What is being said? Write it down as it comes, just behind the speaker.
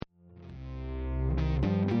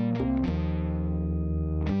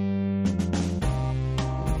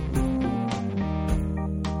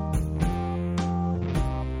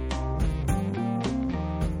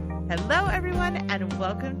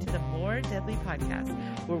welcome to the More Deadly podcast,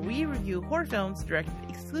 where we review horror films directed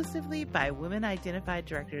exclusively by women-identified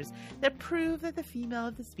directors that prove that the female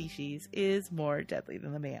of the species is more deadly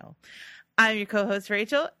than the male. I'm your co-host,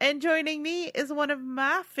 Rachel, and joining me is one of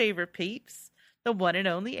my favorite peeps, the one and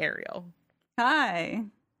only Ariel. Hi.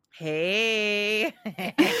 Hey,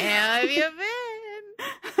 how have you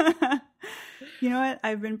been? You know what?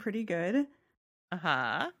 I've been pretty good.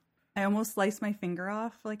 Uh-huh. I almost sliced my finger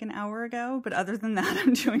off like an hour ago, but other than that,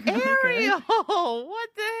 I'm doing really Ariel, good. what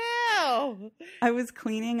the hell? I was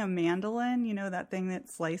cleaning a mandolin, you know, that thing that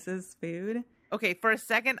slices food. Okay, for a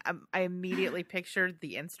second, I immediately pictured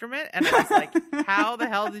the instrument, and I was like, how the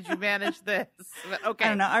hell did you manage this? Okay. I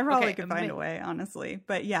don't know. I probably could find a way, honestly.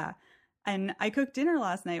 But yeah. And I cooked dinner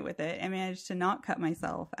last night with it. I managed to not cut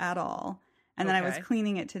myself at all. And then I was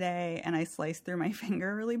cleaning it today, and I sliced through my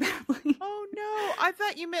finger really badly. Oh, no. I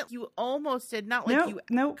thought you meant you almost did, not like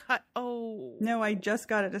cut. Oh. No, I just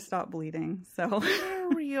got it to stop bleeding. So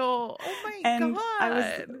Ariel. Oh, my and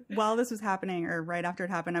God. While this was happening, or right after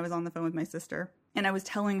it happened, I was on the phone with my sister, and I was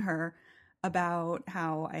telling her about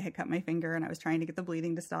how I had cut my finger, and I was trying to get the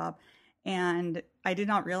bleeding to stop. And I did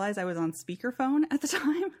not realize I was on speakerphone at the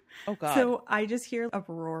time. Oh, God. So I just hear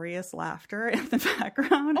uproarious laughter in the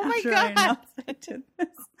background after I announced I did this.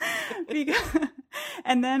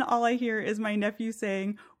 And then all I hear is my nephew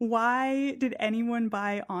saying, "Why did anyone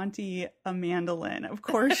buy Auntie a mandolin? Of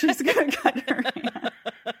course she's going to cut her hand."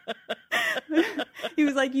 He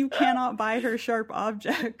was like, "You cannot buy her sharp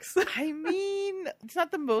objects." I mean, it's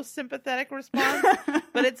not the most sympathetic response,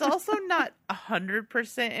 but it's also not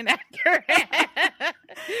 100% inaccurate.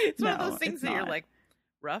 It's one of those things that you're like,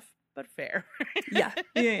 rough but fair.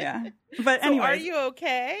 Yeah. But so anyway, are you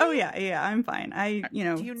okay? Oh yeah, I'm fine. I,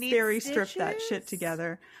 Do you need theory stitches? stripped that shit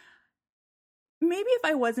together. Maybe if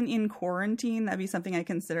I wasn't in quarantine, that'd be something I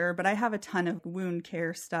consider. But I have a ton of wound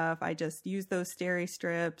care stuff. I just use those steri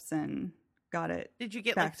strips and got it. Did you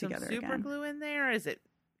get back like some together super again. glue in there? Is it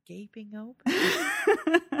gaping open?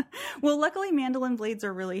 Well, luckily mandolin blades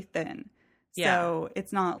are really thin. Yeah. So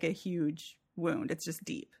it's not like a huge wound. It's just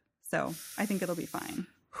deep. So I think it'll be fine.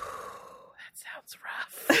 That sounds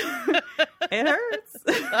rough. It hurts.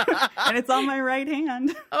 And it's on my right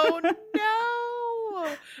hand. Oh no.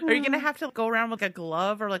 Are you going to have to go around with like a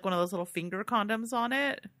glove or like one of those little finger condoms on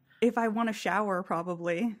it? If I want to shower,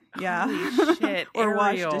 probably. Yeah. Holy shit, Or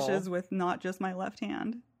wash Ariel. dishes with not just my left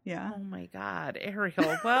hand. Yeah. Oh my God,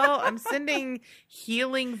 Ariel. Well, I'm sending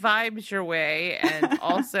healing vibes your way, and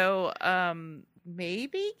also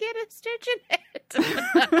maybe get a stitch in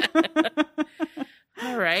it.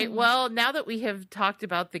 All right. Well, now that we have talked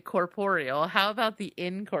about the corporeal, how about the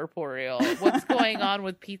incorporeal? What's going on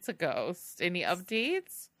with Pizza Ghost? Any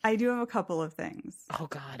updates? I do have a couple of things. Oh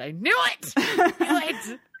God, I knew it! I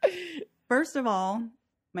knew it! First of all,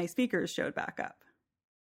 my speakers showed back up.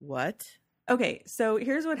 What? Okay, so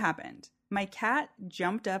here's what happened. My cat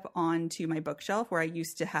jumped up onto my bookshelf where I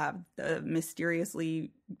used to have the mysteriously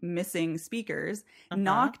missing speakers,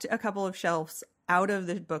 knocked a couple of shelves out of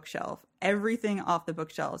the bookshelf, everything off the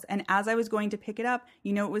bookshelves. And as I was going to pick it up,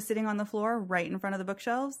 you know what was sitting on the floor right in front of the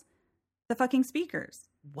bookshelves? The fucking speakers.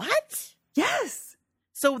 What? Yes!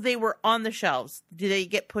 So they were on the shelves. Did they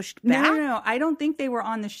get pushed back? No. I don't think they were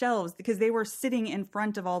on the shelves because they were sitting in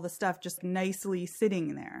front of all the stuff, just nicely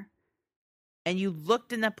sitting there. And you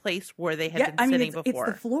looked in the place where they had been sitting before.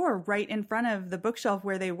 It's the floor right in front of the bookshelf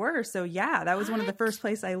where they were. So yeah, that was one of the first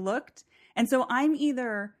places I looked. And so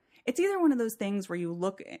it's either one of those things where you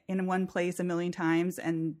look in one place a million times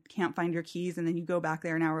and can't find your keys, and then you go back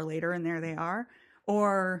there an hour later and there they are,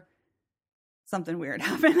 or something weird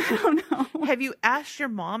happened. I don't know. Have you asked your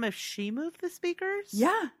mom if she moved the speakers?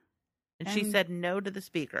 Yeah. And she said no to the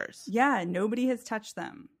speakers. Yeah, nobody has touched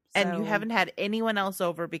them. And you haven't had anyone else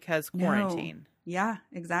over because quarantine. No. Yeah,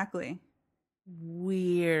 exactly.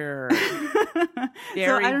 Weird. Very,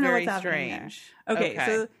 so I don't know very what's strange. Okay,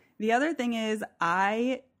 so the other thing is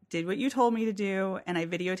I did what you told me to do, and I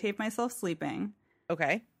videotaped myself sleeping.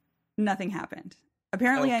 Okay. Nothing happened.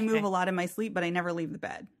 Apparently I move a lot in my sleep, but I never leave the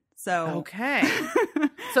bed. So okay.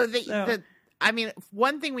 So I mean,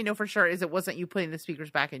 one thing we know for sure is it wasn't you putting the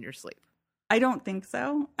speakers back in your sleep. I don't think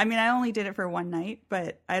so. I mean, I only did it for one night,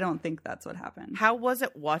 but I don't think that's what happened. How was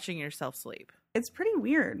it watching yourself sleep? It's pretty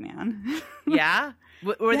weird, man. Yeah?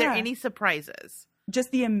 Were there any surprises?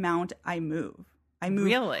 Just the amount I move. I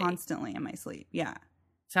move constantly in my sleep. Yeah.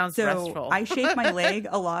 Sounds restful. I shake my leg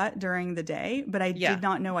a lot during the day, but I did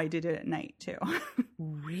not know I did it at night too.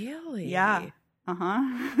 Really? Yeah.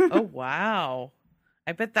 Uh-huh. Oh, wow.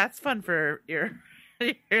 I bet that's fun for your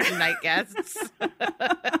night guests.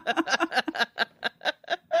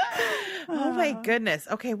 Oh my goodness.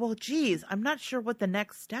 Okay, well, geez, I'm not sure what the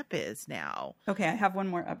next step is now. Okay, I have one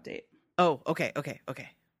more update. Oh, okay. Okay,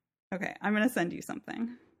 I'm going to send you something.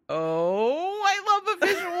 Oh, I love a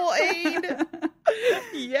visual aid.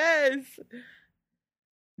 Yes.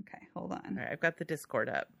 Okay, hold on. All right, I've got the Discord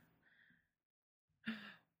up.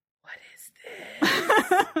 What is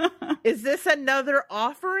this? Is this another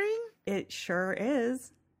offering? It sure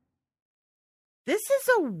is. This is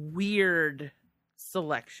a weird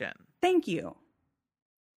selection. Thank you.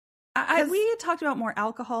 We had talked about more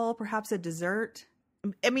alcohol, perhaps a dessert.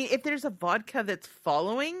 I mean, if there's a vodka that's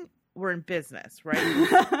following, we're in business,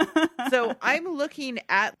 right? So I'm looking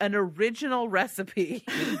at an original recipe,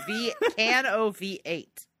 Can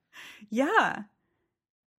OV8. Yeah.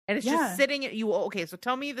 And it's just sitting at you. Okay, so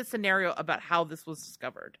tell me the scenario about how this was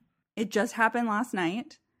discovered. It just happened last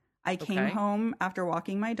night. I came home after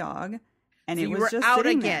walking my dog, and so it you was were just out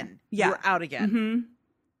sitting again. there. Yeah. You were out again. Mm-hmm.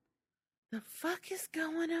 The fuck is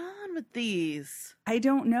going on with these? I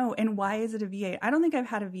don't know. And why is it a V8? I don't think I've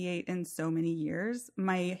had a V8 in so many years.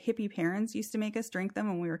 My hippie parents used to make us drink them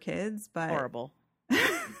when we were kids, but Horrible.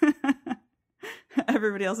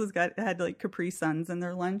 Everybody else had like Capri Suns in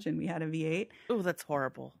their lunch, and we had a V8. Oh, that's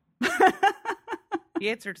horrible.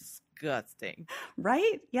 V8s are disgusting.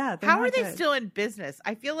 Right? Yeah. How are they still in business?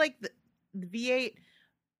 I feel like the V8,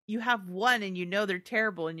 you have one and you know they're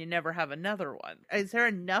terrible and you never have another one. Is there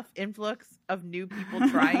enough influx of new people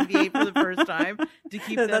trying V8 for the first time to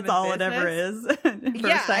keep them That's in all business? it ever is.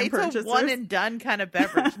 Yeah, it's a one and done kind of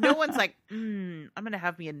beverage. No one's like, I'm going to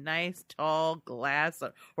have me a nice tall glass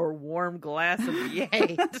or warm glass of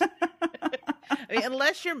V8. I mean,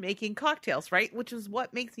 unless you're making cocktails, right? Which is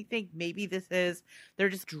what makes me think maybe they're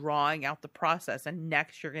just drawing out the process, and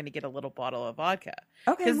next you're going to get a little bottle of vodka.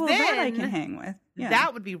 Okay, well, that I can hang with. Yeah.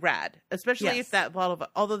 That would be rad, especially if that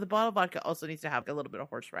although the bottle of vodka also needs to have a little bit of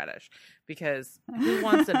horseradish, because who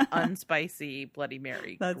wants an unspicy Bloody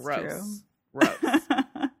Mary? That's Gross. true. Gross.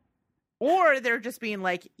 Or they're just being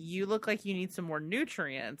like, you look like you need some more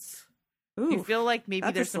nutrients. Ooh, you feel like maybe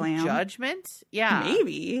there's some judgment? Yeah.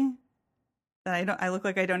 Maybe. That I look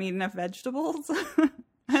like I don't eat enough vegetables.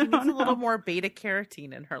 She needs a little more beta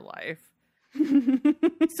carotene in her life.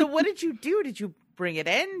 So what did you do? Did you bring it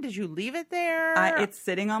in? Did you leave it there? It's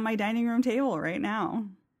sitting on my dining room table right now.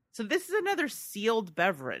 So this is another sealed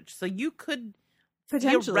beverage. So you could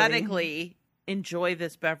theoretically enjoy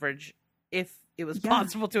this beverage if it was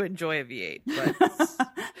possible to enjoy a V8.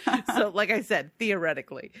 But so like I said,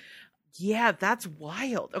 theoretically. Yeah, that's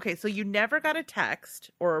wild. Okay, so you never got a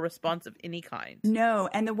text or a response of any kind. No,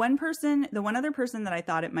 and the one other person that I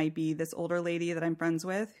thought it might be, this older lady that I'm friends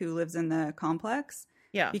with who lives in the complex.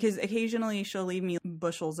 Yeah. Because occasionally she'll leave me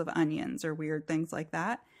bushels of onions or weird things like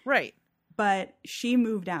that. Right. But she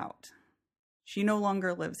moved out. She no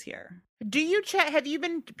longer lives here. Do you have you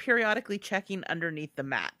been periodically checking underneath the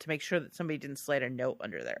mat to make sure that somebody didn't slide a note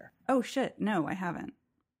under there? Oh, shit. No, I haven't.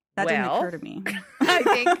 That didn't occur to me. I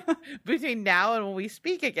think between now and when we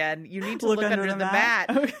speak again, you need to look under the mat.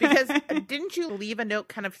 Okay. Because didn't you leave a note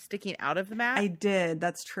kind of sticking out of the mat? I did.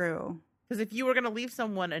 That's true. Because if you were going to leave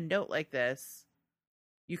someone a note like this,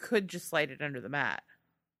 you could just slide it under the mat.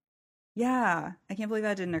 Yeah. I can't believe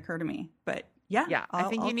that didn't occur to me. But yeah. I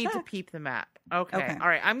think you need to peep the mat. Okay. All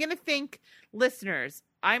right. I'm going to think, listeners,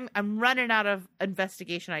 I'm running out of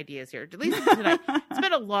investigation ideas here. At least tonight. It's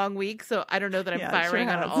been a long week, so I don't know that I'm firing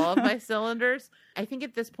on all of my cylinders. I think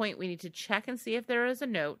at this point we need to check and see if there is a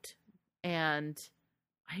note. And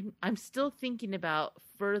I'm still thinking about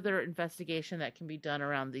further investigation that can be done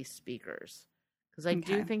around these speakers. Because I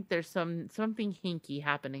do think there's something hinky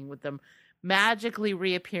happening with them magically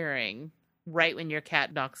reappearing right when your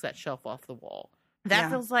cat knocks that shelf off the wall.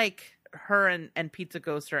 That feels like her and Pizza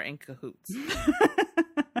Ghost are in cahoots.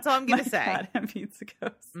 That's all I'm going to say. Cat and Pizza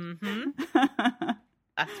Ghost. Mm-hmm.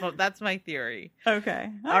 That's my theory.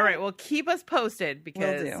 Okay. All right. Well, keep us posted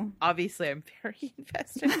because obviously I'm very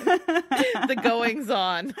invested in the goings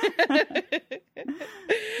on.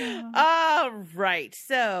 All right.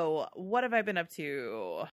 So what have I been up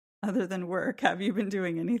to? Other than work, have you been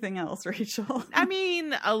doing anything else, Rachel? I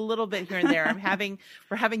mean, a little bit here and there.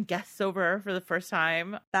 We're having guests over for the first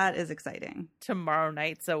time. That is exciting. Tomorrow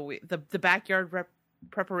night. So the backyard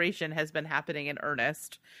preparation has been happening in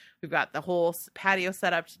earnest. We've got the whole patio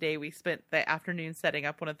set up today. We spent the afternoon setting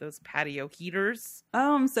up one of those patio heaters.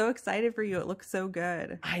 Oh, I'm so excited for you. It looks so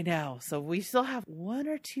good. I know. So we still have one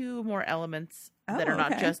or two more elements that are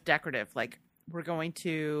not just decorative. Like we're going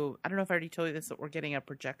to, I don't know if I already told you this, but we're getting a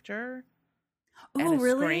projector and a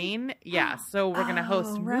screen. Yeah. So we're going to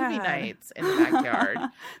host movie nights in the backyard.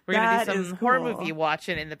 We're going to do some horror movie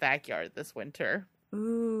watching in the backyard this winter.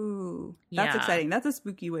 Ooh. Ooh, that's Yeah. exciting. That's a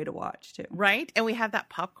spooky way to watch too. Right. And we have that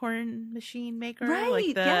popcorn machine maker, like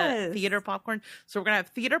Right, the yes. theater popcorn. So we're going to have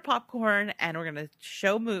theater popcorn and we're going to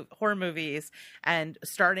show horror movies. And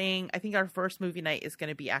starting, I think our first movie night is going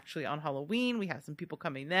to be actually on Halloween. We have some people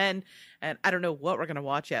coming then. And I don't know what we're going to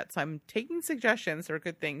watch yet. So I'm taking suggestions or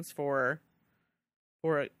good things for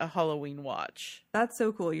a Halloween watch. That's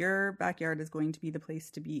so cool. Your backyard is going to be the place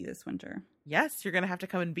to be this winter. Yes, you're going to have to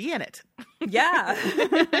come and be in it. Yeah.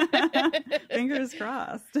 Fingers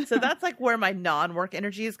crossed. So that's like where my non-work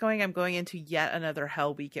energy is going. I'm going into yet another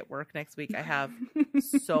hell week at work next week. I have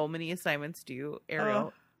so many assignments due,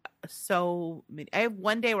 Ariel. So many. I have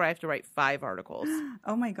one day where I have to write 5 articles.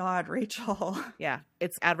 Oh my God, Rachel. Yeah,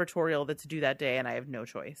 it's advertorial that's due that day and I have no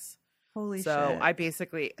choice. Holy shit. So I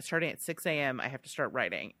basically, starting at 6 a.m., I have to start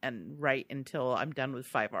writing and write until I'm done with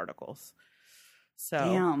 5 articles. So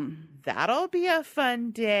Damn. that'll be a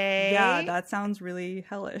fun day. Yeah, that sounds really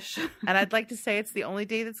hellish. And I'd like to say it's the only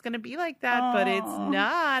day that's going to be like that, but it's Aw.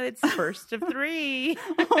 not. It's first of 3.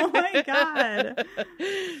 Oh my God.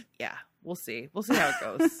 Yeah, we'll see. We'll see how it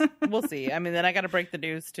goes. We'll see. I mean, then I got to break the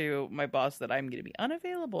news to my boss that I'm going to be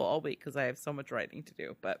unavailable all week because I have so much writing to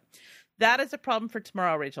do. But that is a problem for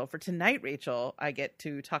tomorrow, Rachel. For tonight, Rachel, I get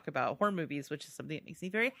to talk about horror movies, which is something that makes me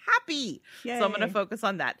very happy. Yay. So I'm going to focus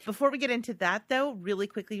on that. Before we get into that, though, really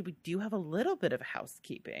quickly, we do have a little bit of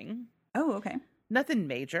housekeeping. Oh, okay. Nothing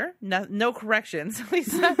major, no corrections, at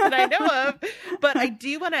least not that I know of. But I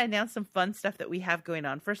do want to announce some fun stuff that we have going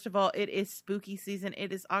on. First of all, it is spooky season.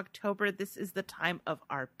 It is October. This is the time of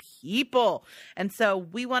our people. And so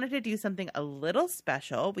we wanted to do something a little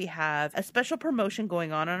special. We have a special promotion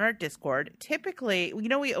going on our Discord. Typically,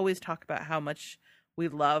 we always talk about how much we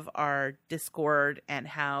love our Discord and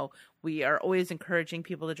how we are always encouraging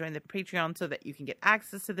people to join the Patreon so that you can get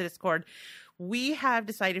access to the Discord. We have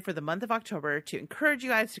decided for the month of October to encourage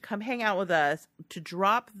you guys to come hang out with us, to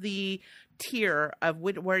drop the tier of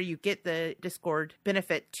where you get the Discord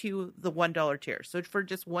benefit to the $1 tier. So for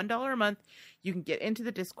just $1 a month, you can get into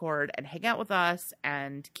the Discord and hang out with us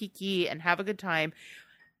and kiki and have a good time.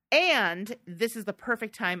 And this is the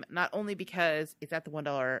perfect time, not only because it's at the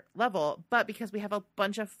 $1 level, but because we have a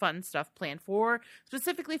bunch of fun stuff planned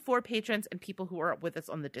specifically for patrons and people who are with us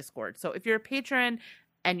on the Discord. So if you're a patron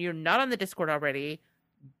and you're not on the Discord already,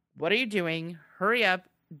 what are you doing? Hurry up,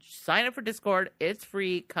 sign up for Discord. It's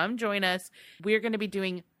free. Come join us. We are going to be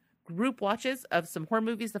doing group watches of some horror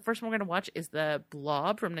movies. The first one we're going to watch is The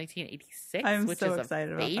Blob from 1986, I'm which so is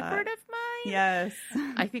excited a about favorite that. of mine. Yes.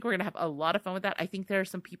 I think we're going to have a lot of fun with that. I think there are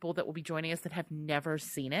some people that will be joining us that have never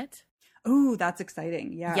seen it. Ooh, that's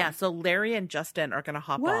exciting. Yeah. Yeah, so Larry and Justin are going to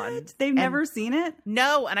hop What? on. They've never seen it?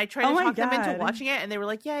 No, and I tried Oh to my talk them into God. watching it, and they were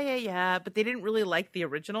like, yeah, but they didn't really like the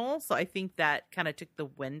original, so I think that kind of took the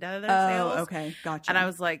wind out of their sails. Oh, okay. Gotcha. And I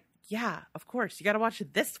was like, yeah, of course, you got to watch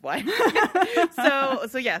this one. so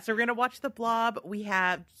we're going to watch The Blob. We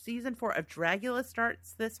have season 4 of Dragula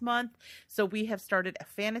starts this month. So we have started a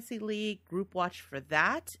fantasy league group watch for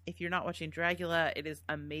that. If you're not watching Dragula, it is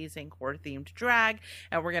amazing horror themed drag.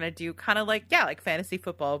 And we're going to do kind of like fantasy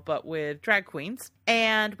football, but with drag queens.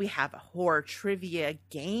 And we have a horror trivia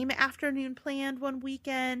game afternoon planned one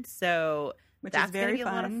weekend. So Which that's is very gonna be a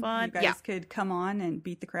lot of fun. You guys Yeah. could come on and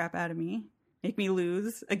beat the crap out of me. Make me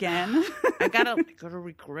lose again. I gotta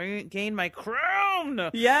regain my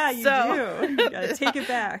crown. Yeah, you do. You gotta take it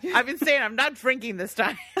back. I've been saying I'm not drinking this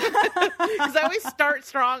time because I always start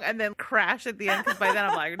strong and then crash at the end. Because by then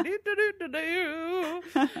I'm like, do.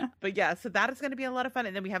 But yeah, so that is going to be a lot of fun.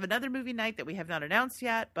 And then we have another movie night that we have not announced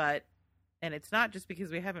yet, and it's not just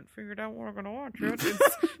because we haven't figured out what we're going to watch. It's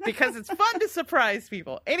because it's fun to surprise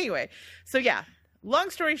people. Anyway, so yeah,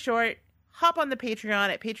 long story short. Hop on the Patreon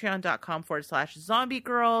at patreon.com/zombie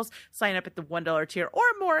girls. Sign up at the $1 tier or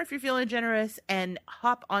more if you're feeling generous, and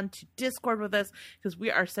hop onto Discord with us because we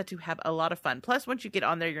are set to have a lot of fun. Plus, once you get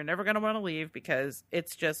on there, you're never going to want to leave because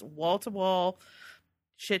it's just wall to wall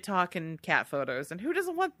shit talk and cat photos. And who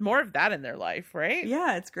doesn't want more of that in their life, right?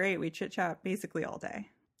 Yeah, it's great. We chit chat basically all day.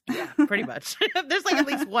 Yeah, pretty much. There's like at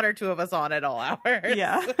least 1 or 2 of us on at all hours.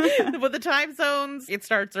 Yeah. With the time zones, it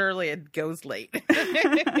starts early and goes late.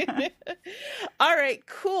 All right,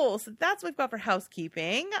 cool. So that's what we've got for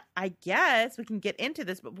housekeeping. I guess we can get into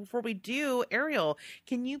this, but before we do, Ariel,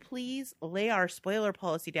 can you please lay our spoiler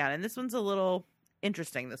policy down? And this one's a little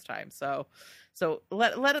interesting this time. So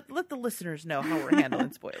let the listeners know how we're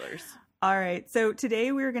handling spoilers. All right. So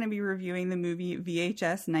today we're going to be reviewing the movie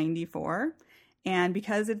VHS 94. And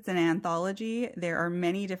because it's an anthology, there are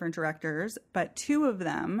many different directors, but 2 of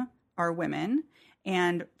them are women.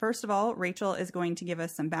 And first of all, Rachel is going to give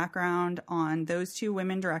us some background on those two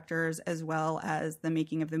women directors as well as the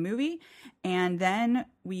making of the movie. And then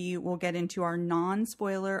we will get into our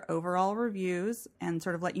non-spoiler overall reviews and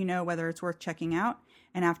sort of let you know whether it's worth checking out.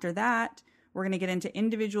 And after that, we're going to get into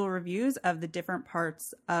individual reviews of the different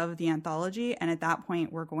parts of the anthology. And at that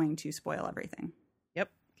point, we're going to spoil everything.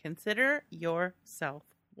 Yep. Consider yourself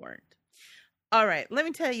warned. All right. Let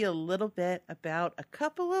me tell you a little bit about a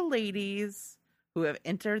couple of ladies who have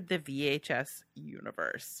entered the VHS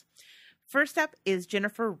universe. First up is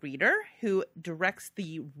Jennifer Reeder, who directs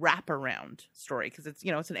the wraparound story, because it's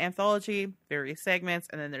an anthology, various segments,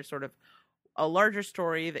 and then there's sort of a larger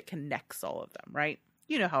story that connects all of them, right?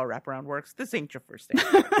 You know how a wraparound works. This ain't your first day.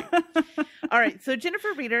 All right, so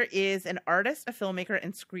Jennifer Reeder is an artist, a filmmaker,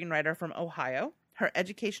 and screenwriter from Ohio. Her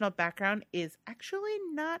educational background is actually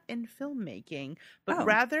not in filmmaking, but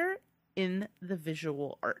rather in the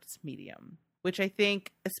visual arts medium, which I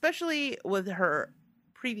think, especially with her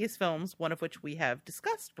previous films, one of which we have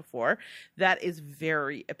discussed before, that is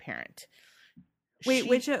very apparent. Wait,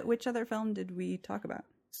 which other film did we talk about?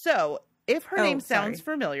 So, if her name sounds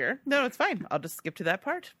familiar, no, it's fine. I'll just skip to that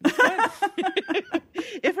part.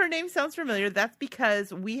 If her name sounds familiar, that's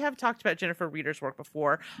because we have talked about Jennifer Reeder's work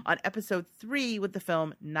before on episode 3 with the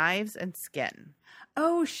film Knives and Skin.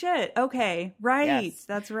 Oh, shit. Okay. Right. Yes.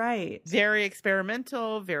 That's right. Very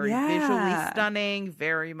experimental, very visually stunning,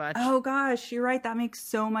 very much. Oh, gosh. You're right. That makes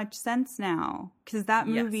so much sense now. Because that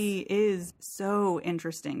movie is so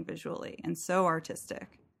interesting visually and so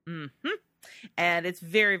artistic. Mm-hmm. And it's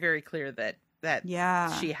very, very clear that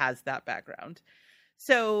she has that background.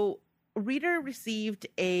 So Reeder received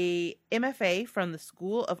a MFA from the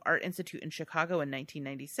School of Art Institute in Chicago in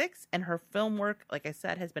 1996, and her film work, like I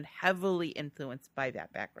said, has been heavily influenced by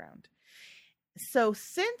that background. So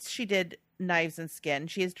since she did Knives and Skin,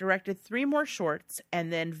 she has directed 3 more shorts,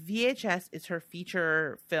 and then VHS is her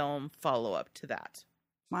feature film follow-up to that.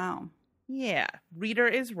 Wow. Yeah. Reeder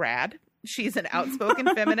is rad. She's an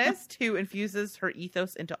outspoken feminist who infuses her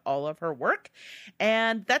ethos into all of her work.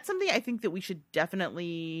 And that's something I think that we should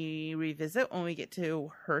definitely revisit when we get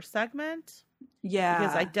to her segment. Yeah.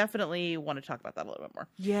 Because I definitely want to talk about that a little bit more.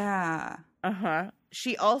 Yeah. Uh-huh.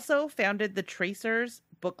 She also founded the Tracers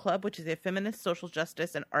Book Club, which is a feminist social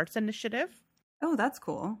justice and arts initiative. Oh, that's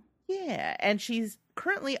cool. Yeah. And she's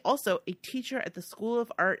currently also a teacher at the School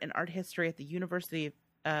of Art and Art History at the University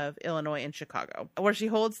of Illinois in Chicago, where she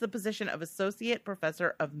holds the position of Associate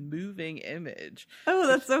Professor of Moving Image. Oh,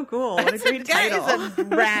 that's so cool. What a great title. That is a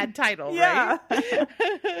rad title, yeah.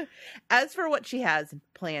 Right? As for what she has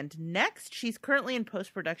planned next, she's currently in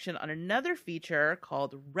post-production on another feature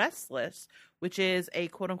called Restless, which is a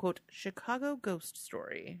quote-unquote Chicago ghost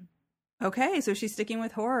story. Okay, so she's sticking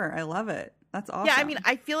with horror. I love it. That's awesome. Yeah, I mean,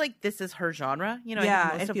 I feel like this is her genre.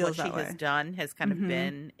 I think most of what she has done has kind of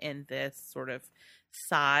been in this sort of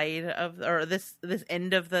side of, or this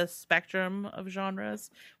end of the spectrum of genres,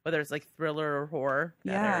 whether it's like thriller or horror,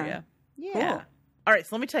 that area. Yeah. Cool. All right,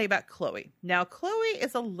 so let me tell you about Chloe. Now, Chloe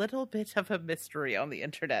is a little bit of a mystery on the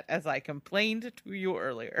internet, as I complained to you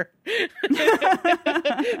earlier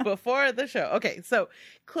before the show. Okay, so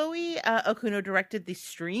Chloe Okuno directed the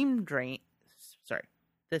Stream Drain. Sorry,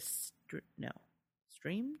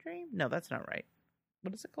 Stream Drain? No, that's not right.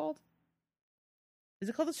 What is it called? Is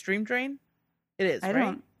it called the Stream Drain? It is, I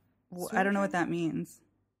right? I don't know what that means.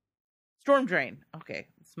 Storm Drain. Okay.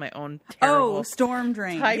 It's my own terrible Storm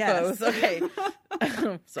Drain. Typos. Yes. Okay.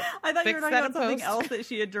 So I thought you were talking about something else that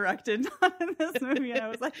she had directed in this movie. And I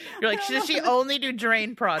was like, you're like, does she only do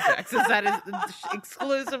drain projects? Is that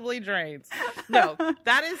exclusively drains? No,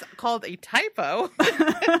 that is called a typo.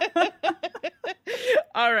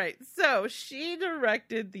 All right. So she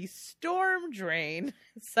directed the Storm Drain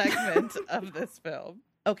segment of this film.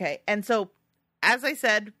 Okay. And so, as I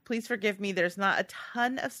said, please forgive me, there's not a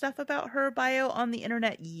ton of stuff about her bio on the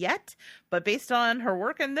internet yet, but based on her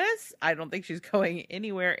work in this, I don't think she's going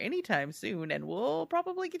anywhere anytime soon, and we'll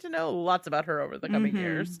probably get to know lots about her over the coming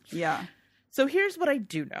years. Yeah. So here's what I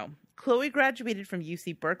do know. Chloe graduated from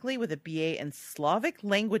UC Berkeley with a BA in Slavic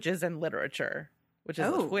Languages and Literature, which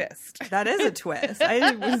is a twist. That is a twist.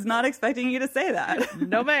 I was not expecting you to say that.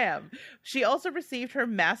 No, ma'am. She also received her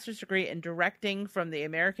master's degree in directing from the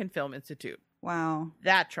American Film Institute. Wow.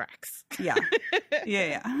 That tracks. Yeah.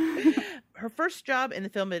 Yeah. Her first job in the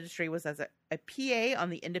film industry was as a PA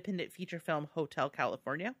on the independent feature film Hotel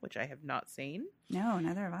California, which I have not seen. No,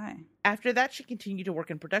 neither have I. After that, she continued to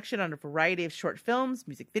work in production on a variety of short films,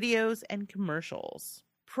 music videos, and commercials.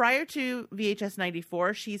 Prior to VHS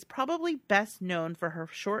 94, she's probably best known for her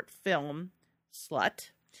short film,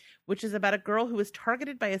 Slut, which is about a girl who is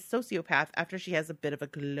targeted by a sociopath after she has a bit of a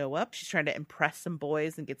glow up. She's trying to impress some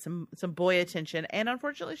boys and get some boy attention. And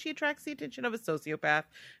unfortunately, she attracts the attention of a sociopath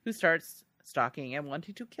who starts stalking and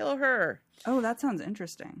wanting to kill her. Oh, that sounds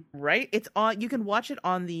interesting. Right? It's on. You can watch it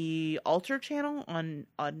on the Alter channel on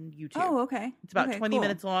YouTube. Oh, okay. It's about Okay, 20 cool.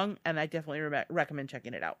 minutes long, and I definitely recommend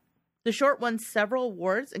checking it out. The short won several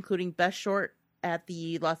awards, including Best Short at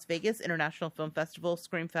the Las Vegas International Film Festival,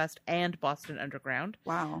 Screamfest, and Boston Underground.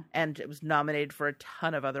 Wow. And it was nominated for a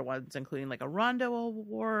ton of other ones, including like a Rondo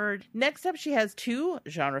Award. Next up, she has 2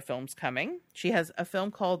 genre films coming. She has a film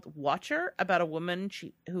called Watcher about a woman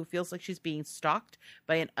who feels like she's being stalked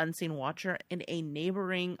by an unseen watcher in a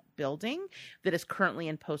neighboring building that is currently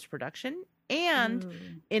in post-production.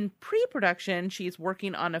 And in pre-production, she's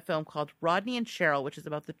working on a film called Rodney and Cheryl, which is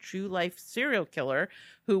about the true-life serial killer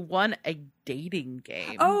who won a dating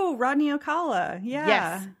game. Oh, Rodney Ocala.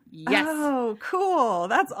 Yeah. Yes. Oh, cool.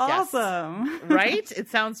 That's awesome. Right? It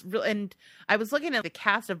sounds real. And I was looking at the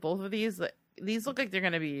cast of both of these. These look like they're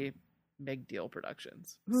going to be big deal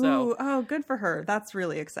productions. Ooh, oh, good for her. That's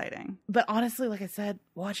really exciting. But honestly, like I said,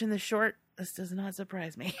 watching this short, this does not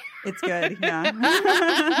surprise me. It's good.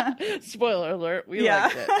 Yeah. Spoiler alert. We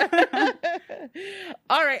liked it.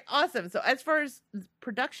 All right. Awesome. So as far as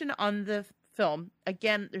production on the film,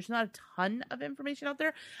 again, there's not a ton of information out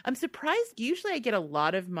there. I'm surprised. Usually I get a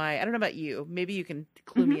lot of I don't know about you, maybe you can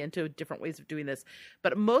clue me into different ways of doing this,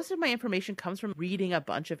 but most of my information comes from reading a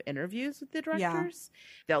bunch of interviews with the directors.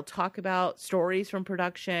 Yeah. They'll talk about stories from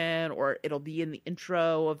production, or it'll be in the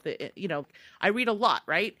intro of I read a lot,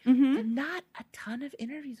 right? And not a ton of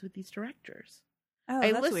interviews with these directors. Oh,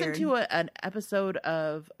 I that's listened weird. to an episode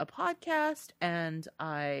of a podcast, and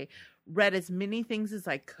I read as many things as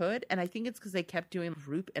I could, and I think it's because they kept doing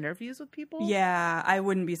group interviews with people. Yeah, I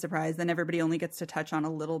wouldn't be surprised. Then everybody only gets to touch on a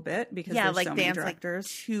little bit because there's so many directors.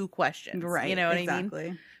 Like 2 questions, right? You know what exactly. I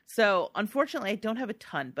mean? So unfortunately, I don't have a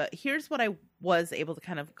ton, but here's what I was able to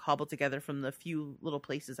kind of cobble together from the few little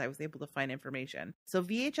places I was able to find information. So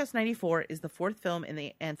VHS 94 is the 4th film in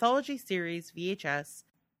the anthology series VHS.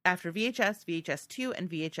 After VHS, VHS 2, and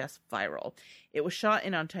VHS Viral. It was shot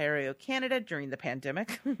in Ontario, Canada during the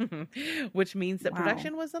pandemic, which means that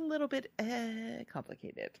production was a little bit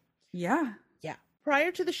complicated. Yeah. Yeah.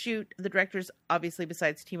 Prior to the shoot, the directors, obviously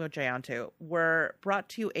besides Timo Gianto, were brought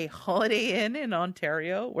to a Holiday Inn in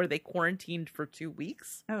Ontario where they quarantined for 2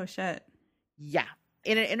 weeks. Oh, shit. Yeah.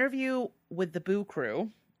 In an interview with the Boo Crew,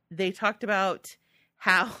 they talked about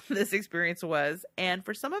how this experience was, and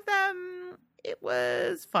for some of them, it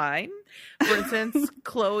was fine. For instance,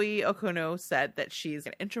 Chloe Okuno said that she's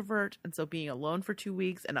an introvert, and so being alone for 2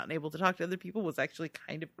 weeks and not able to talk to other people was actually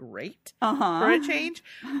kind of great for a change.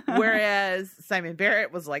 Whereas Simon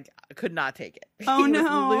Barrett was like, could not take it. Oh, he no.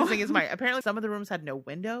 was losing his mind. Apparently, some of the rooms had no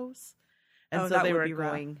windows, and so they were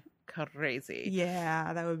going crazy.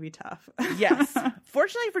 Yeah, that would be tough. Yes.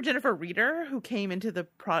 Fortunately for Jennifer Reeder, who came into the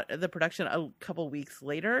production a couple weeks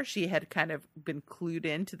later, she had kind of been clued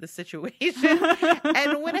into the situation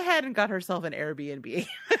and went ahead and got herself an Airbnb.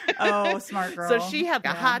 Oh, smart girl. So she had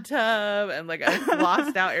a hot tub and like a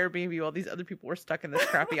lost out Airbnb while these other people were stuck in this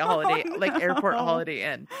crappy airport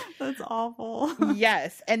Holiday Inn. That's awful.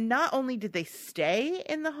 Yes. And not only did they stay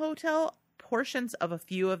in the hotel, portions of a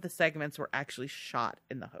few of the segments were actually shot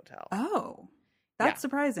in the hotel. Oh, that's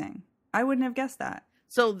surprising. I wouldn't have guessed that.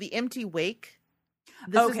 So the empty wake,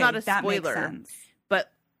 this is not a that spoiler, makes sense.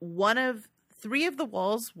 but 3 of the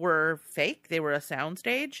walls were fake. They were a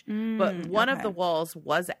soundstage, but one of the walls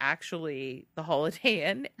was actually the Holiday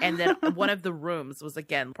Inn, and then one of the rooms was,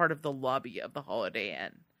 again, part of the lobby of the Holiday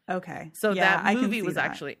Inn. Okay. So that movie was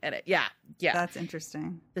actually in it. Yeah. Yeah. That's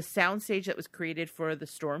interesting. The soundstage that was created for the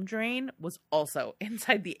storm drain was also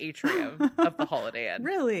inside the atrium of the Holiday Inn.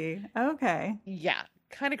 Really? Okay. Yeah.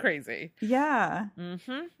 Kind of crazy. Yeah.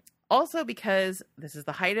 Mm-hmm. Also, because this is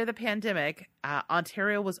the height of the pandemic,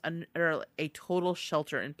 Ontario was under a total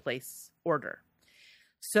shelter-in-place order.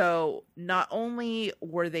 So not only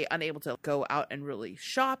were they unable to go out and really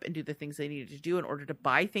shop and do the things they needed to do in order to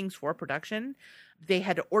buy things for production, they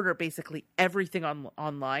had to order basically everything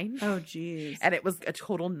online. Oh, geez. And it was a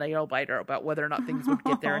total nail-biter about whether or not things would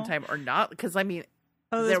get there in time or not. Because, I mean...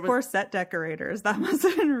 Oh, those poor set decorators. That must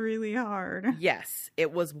have been really hard. Yes,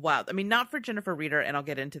 it was wild. I mean, not for Jennifer Reeder, and I'll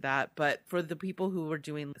get into that, but for the people who were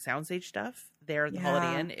doing the soundstage stuff there at the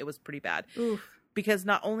Holiday Inn, it was pretty bad. Oof. because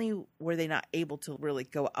not only were they not able to really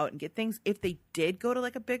go out and get things, if they did go to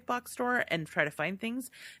like a big box store and try to find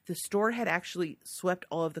things, the store had actually swept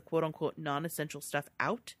all of the quote unquote non-essential stuff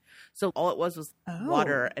out. So all it was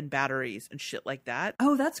water and batteries and shit like that.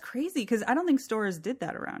 Oh, that's crazy, because I don't think stores did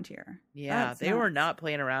that around here. Yeah, they were not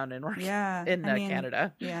playing around in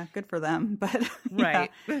Canada. Yeah, good for them. But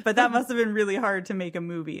right. But that must have been really hard to make a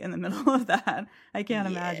movie in the middle of that. I can't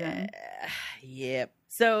imagine. Yep.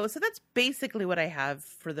 So that's basically what I have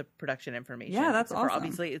for the production information. Yeah, that's awesome.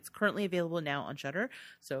 Obviously, it's currently available now on Shudder,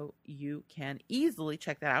 so you can easily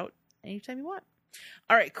check that out anytime you want.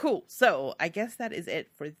 All right, cool. So I guess that is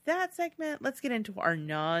it for that segment. Let's get into our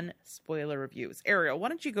non-spoiler reviews. Ariel, why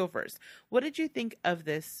don't you go first? What did you think of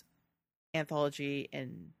this anthology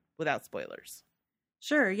and without spoilers?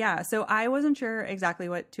 Sure, yeah. So I wasn't sure exactly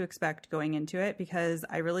what to expect going into it because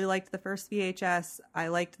I really liked the first VHS. I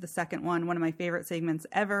liked the second one. One of my favorite segments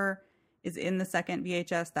ever is in the second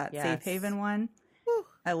VHS, that Safe Haven one. Whew.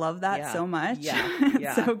 I love that so much.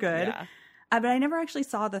 It's so good. Yeah. But I never actually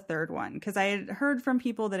saw the third one because I had heard from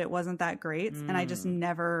people that it wasn't that great and I just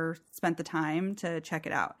never spent the time to check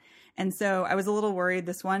it out. And so I was a little worried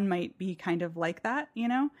this one might be kind of like that, you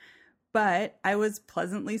know? But I was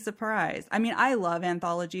pleasantly surprised. I mean, I love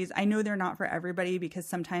anthologies. I know they're not for everybody because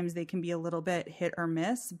sometimes they can be a little bit hit or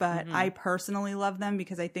miss, but I personally love them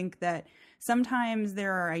because I think that sometimes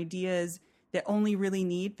there are ideas that only really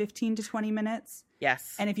need 15 to 20 minutes.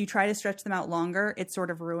 Yes. And if you try to stretch them out longer, it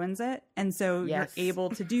sort of ruins it. And so you're able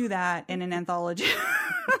to do that in an anthology.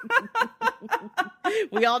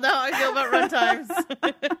 We all know how I feel about runtimes.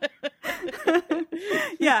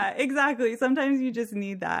 Yeah, exactly. Sometimes you just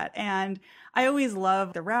need that. And I always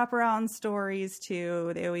love the wraparound stories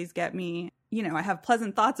too. They always get me. You know, I have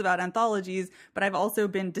pleasant thoughts about anthologies, but I've also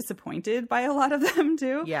been disappointed by a lot of them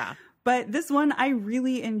too. Yeah. But this one I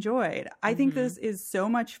really enjoyed. I think this is so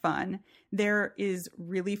much fun. There is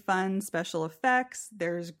really fun special effects.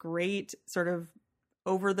 There's great sort of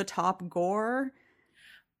over-the-top gore.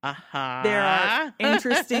 There are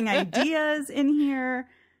interesting ideas in here.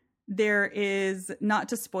 There is, not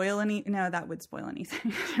to spoil any... No, that would spoil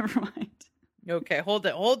anything. Never mind. Okay, hold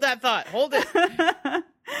it. Hold that thought. Hold it.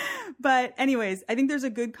 But anyways, I think there's a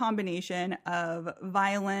good combination of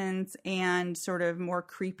violence and sort of more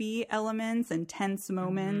creepy elements and tense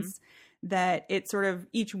moments that it sort of,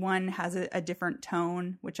 each one has a different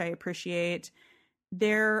tone, which I appreciate.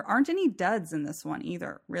 There aren't any duds in this one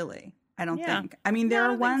either, really. I don't think. I mean, there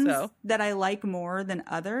are ones that I like more than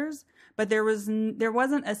others, but there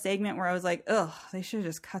wasn't a segment where I was like, ugh, they should have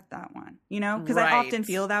just cut that one, you know? Because I often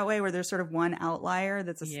feel that way where there's sort of one outlier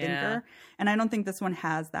that's a stinker, and I don't think this one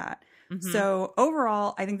has that. So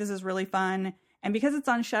overall, I think this is really fun. And because it's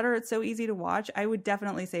on Shudder, it's so easy to watch. I would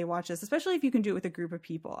definitely say watch this, especially if you can do it with a group of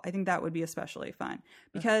people. I think that would be especially fun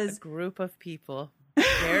because a group of people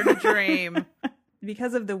dare to dream.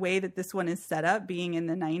 Because of the way that this one is set up, being in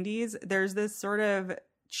the 90s, there's this sort of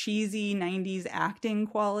cheesy 90s acting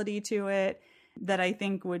quality to it that I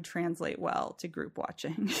think would translate well to group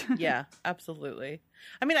watching. Yeah, absolutely.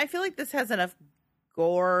 I mean, I feel like this has enough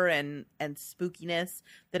gore and spookiness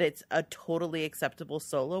that it's a totally acceptable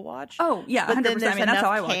solo watch. Oh, yeah, 100%. I mean, that's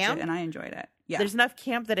how I watched it, and I enjoyed it. Yeah. There's enough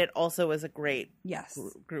camp that it also is a great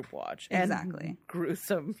group watch. Exactly. And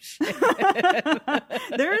gruesome shit.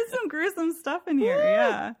 There is some gruesome stuff in here,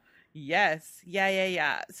 yeah. Yes.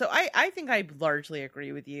 Yeah. So I think I largely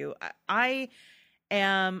agree with you. I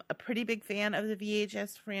am a pretty big fan of the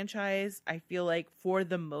VHS franchise. I feel like for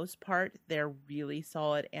the most part, they're really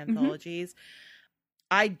solid anthologies.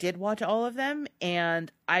 I did watch all of them,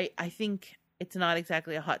 and I think it's not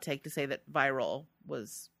exactly a hot take to say that Viral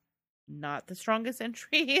was not the strongest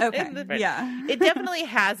entry. Okay. Yeah. It definitely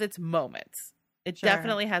has its moments.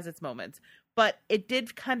 Definitely has its moments. But it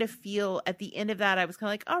did kind of feel at the end of that, I was kind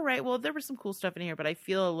of like, all right, well, there was some cool stuff in here, but I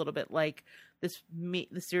feel a little bit like the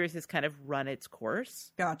series has kind of run its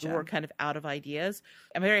course. Gotcha. We're kind of out of ideas.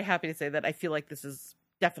 I'm very happy to say that I feel like this is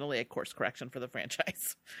definitely a course correction for the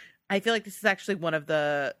franchise. I feel like this is actually one of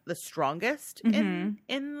the strongest in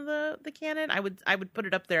the canon. I would put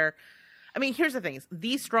it up there. I mean, here's the thing: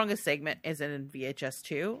 the strongest segment is in VHS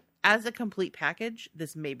 2. As a complete package,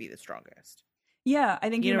 this may be the strongest. Yeah, I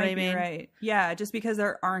think you might be right. Yeah, just because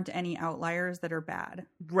there aren't any outliers that are bad.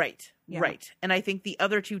 Right. And I think the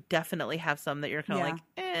other two definitely have some that you're kind of like,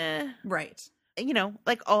 eh. Right. You know,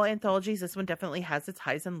 like all anthologies, this one definitely has its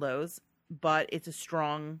highs and lows, but it's a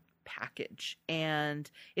strong package. And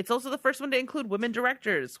it's also the first one to include women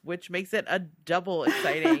directors, which makes it a double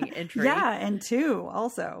exciting entry. Yeah, and 2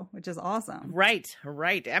 also, which is awesome. Right.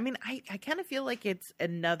 I mean, I kind of feel like it's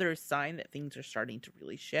another sign that things are starting to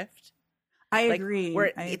really shift. I Like, agree.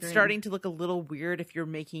 Where I it's agree. starting to look a little weird if you're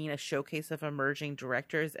making a showcase of emerging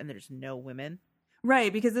directors and there's no women.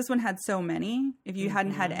 Right, because this one had so many. If you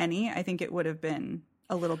hadn't had Mhm. any, I think it would have been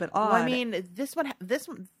a little bit odd. Well, I mean, this one,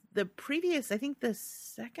 the previous, I think the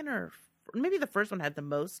second or maybe the first one had the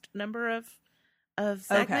most number of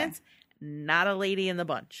segments. Not a lady in the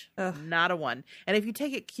bunch. Ugh. Not a one. And if you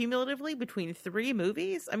take it cumulatively between 3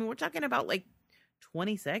 movies, I mean, we're talking about like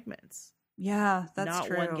 20 segments. Yeah, that's not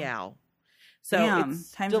true. one gal. So Damn,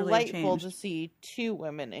 it's times really delightful changed. to see 2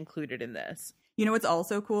 women included in this. You know what's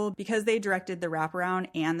also cool? Because they directed the wraparound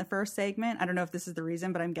and the first segment, I don't know if this is the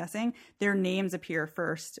reason, but I'm guessing their names appear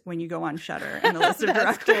first when you go on Shudder in the list of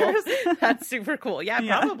That's directors. cool. That's super cool. Yeah,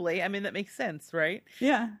 Yeah. probably. I mean, that makes sense, right?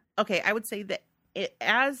 Yeah. Okay, I would say that it,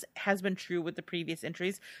 as has been true with the previous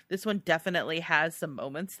entries, this one definitely has some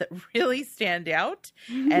moments that really stand out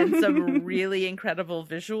and some really incredible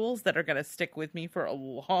visuals that are going to stick with me for a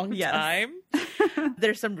long Yes. time.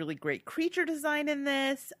 There's some really great creature design in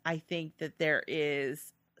this. I think that there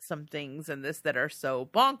is some things in this that are so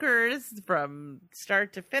bonkers from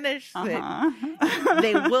start to finish that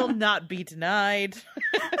they will not be denied.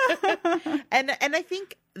 And I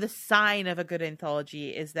think the sign of a good anthology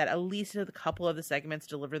is that at least a couple of the segments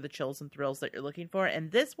deliver the chills and thrills that you're looking for,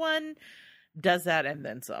 and this one does that and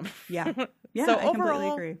then some. Yeah. Yeah, So I completely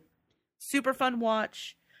overall, agree. super fun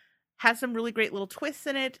watch. Has some really great little twists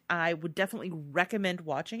in it. I would definitely recommend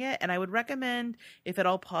watching it, and I would recommend, if at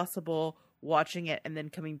all possible, watching it and then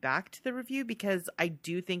coming back to the review, because I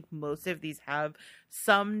do think most of these have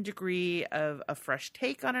some degree of a fresh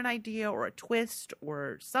take on an idea or a twist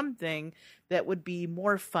or something that would be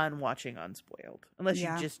more fun watching unspoiled, unless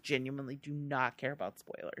Yeah. you just genuinely do not care about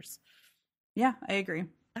spoilers. Yeah, I agree.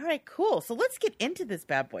 All right, cool. So let's get into this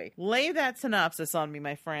bad boy. Lay that synopsis on me,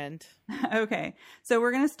 my friend. Okay. So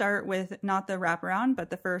we're going to start with not the wraparound, but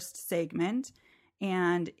the first segment.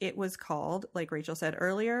 And it was called, like Rachel said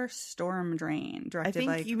earlier, Storm Drain, I directed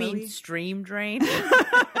by think you Chloe. mean stream drain.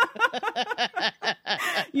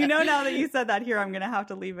 You know, now that you said that here, I'm going to have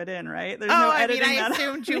to leave it in, right? There's Oh, no I mean, editing I that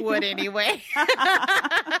assumed you would anyway.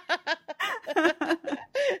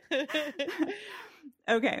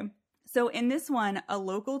 Okay. So in this one, a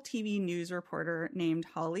local TV news reporter named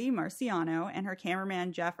Holly Marciano and her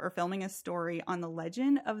cameraman Jeff are filming a story on the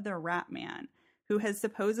legend of the Rat Man, who has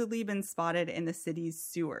supposedly been spotted in the city's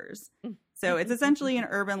sewers. So it's essentially an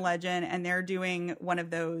urban legend, and they're doing one of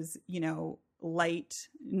those, you know, light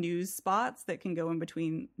news spots that can go in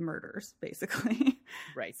between murders, basically.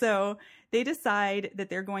 Right. So they decide that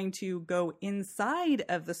they're going to go inside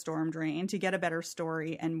of the storm drain to get a better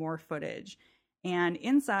story and more footage. And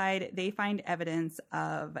inside, they find evidence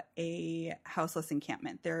of a houseless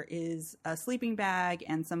encampment. There is a sleeping bag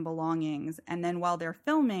and some belongings. And then while they're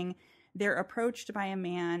filming, they're approached by a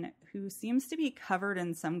man who seems to be covered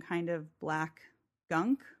in some kind of black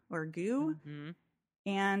gunk or goo. Mhm.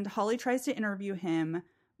 And Holly tries to interview him,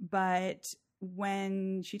 but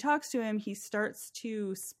when she talks to him, he starts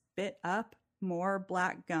to spit up more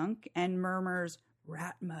black gunk and murmurs,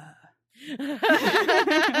 "Ratma."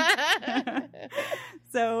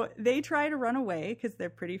 So they try to run away because they're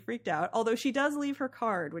pretty freaked out. Although she does leave her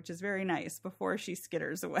card, which is very nice, before she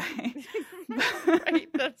skitters away. Right,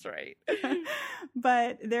 that's right.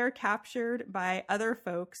 But they're captured by other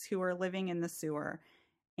folks who are living in the sewer.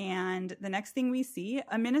 And the next thing we see,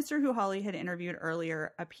 a minister who Holly had interviewed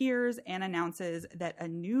earlier appears and announces that a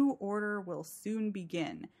new order will soon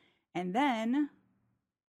begin. And then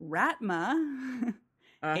Ratma,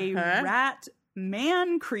 a rat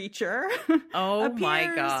man creature, Oh my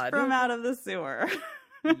appears God. from out of the sewer.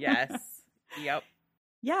 Yes. Yep.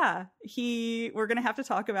 Yeah, we're going to have to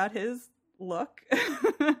talk about his look.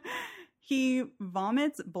 He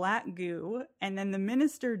vomits black goo, and then the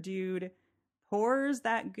minister dude pours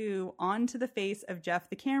that goo onto the face of Jeff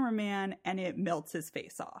the cameraman, and it melts his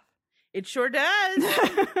face off. It sure does.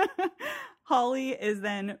 Holly is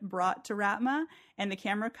then brought to Ratma, and the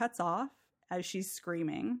camera cuts off as she's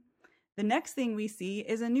screaming. The next thing we see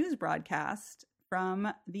is a news broadcast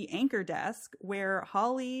from the anchor desk where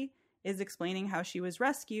Holly is explaining how she was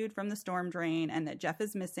rescued from the storm drain and that Jeff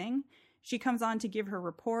is missing. She comes on to give her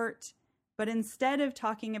report, but instead of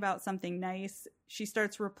talking about something nice, she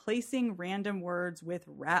starts replacing random words with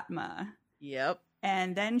Ratma. Yep.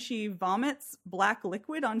 And then she vomits black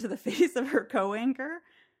liquid onto the face of her co-anchor,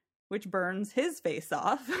 which burns his face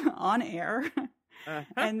off on air. Uh-huh.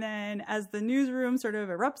 And then as the newsroom sort of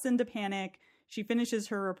erupts into panic, she finishes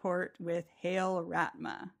her report with "Hail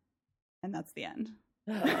Ratma." And that's the end.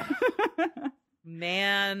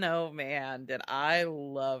 Man, oh man, did I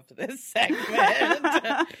love this segment.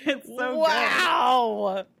 It's so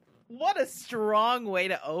wow. What a strong way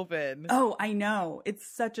to open. Oh, I know. It's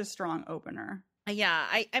such a strong opener. Yeah,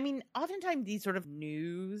 I mean, oftentimes these sort of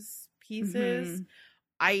news pieces,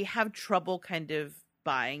 I have trouble kind of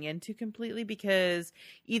buying into completely because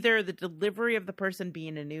either the delivery of the person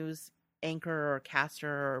being a news anchor or caster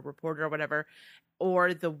or reporter or whatever,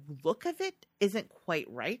 or the look of it isn't quite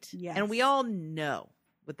right. Yes. And we all know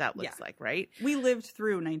what that looks like, right? We lived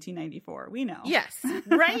through 1994. We know. Yes,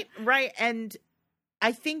 right, right. And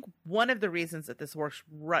I think one of the reasons that this works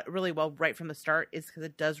really well right from the start is because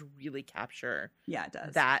it does really capture it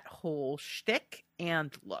does. that whole shtick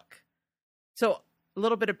and look. So a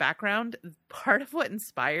little bit of background. Part of what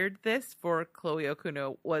inspired this for Chloe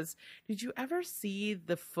Okuno was, did you ever see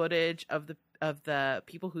the footage of the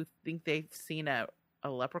people who think they've seen a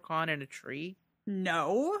leprechaun in a tree?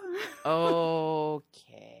 No.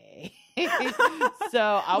 Okay.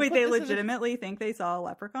 So wait, they legitimately think they saw a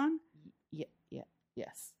leprechaun?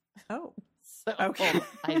 Yes. Oh. So okay.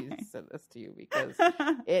 I sent this to you because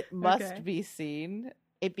it must be seen.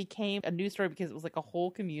 It became a news story because it was like a whole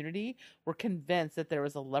community were convinced that there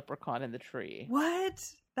was a leprechaun in the tree. What?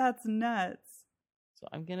 That's nuts. So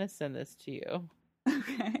I'm going to send this to you.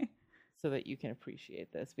 Okay. So that you can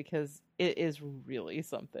appreciate this because it is really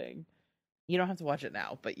something. You don't have to watch it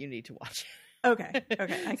now, but you need to watch it. Okay.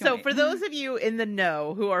 I So wait. for those of you in the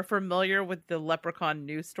know who are familiar with the leprechaun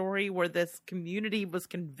news story where this community was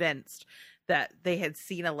convinced that they had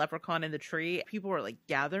seen a leprechaun in the tree, people were like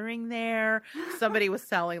gathering there. Somebody was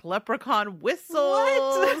selling leprechaun whistles.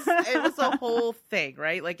 What? It was a whole thing,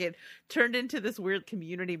 right? Like it turned into this weird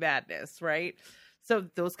community madness, right? So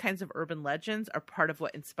those kinds of urban legends are part of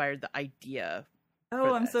what inspired the idea.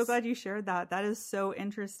 Oh, I'm so glad you shared that. That is so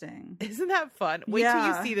interesting. Isn't that fun? Wait till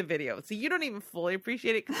you see the video. So you don't even fully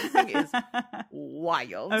appreciate it because this thing is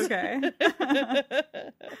wild. Okay.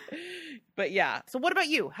 But yeah. So what about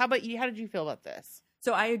you? How about you? How did you feel about this?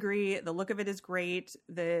 So I agree. The look of it is great.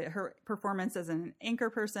 Her performance as an anchor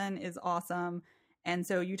person is awesome. And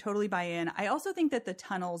so you totally buy in. I also think that the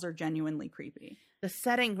tunnels are genuinely creepy. The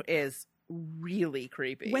setting is really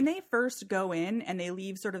creepy. When they first go in and they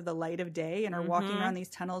leave sort of the light of day and are walking around these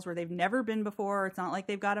tunnels where they've never been before, it's not like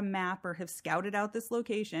they've got a map or have scouted out this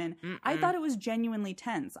location. I thought it was genuinely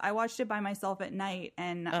tense. I watched it by myself at night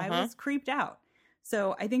and I was creeped out.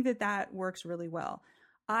 So I think that works really well.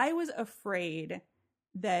 I was afraid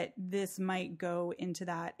that this might go into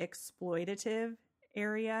that exploitative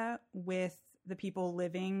area with the people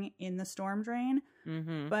living in the storm drain,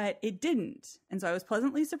 but it didn't. And so I was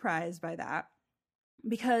pleasantly surprised by that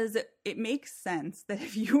because it makes sense that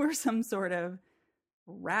if you were some sort of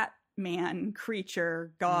rat man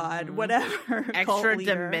creature, god, whatever, extra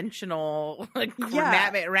dimensional like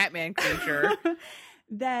rat man creature,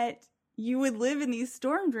 that you would live in these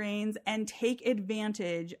storm drains and take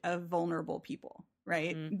advantage of vulnerable people.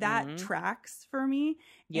 Right? That tracks for me.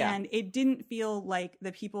 Yeah. And it didn't feel like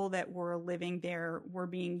the people that were living there were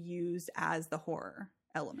being used as the horror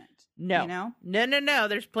element. No. You know? No.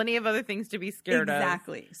 There's plenty of other things to be scared of.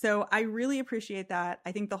 Exactly. So I really appreciate that.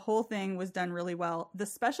 I think the whole thing was done really well. The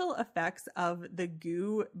special effects of the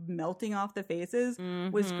goo melting off the faces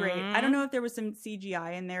was great. I don't know if there was some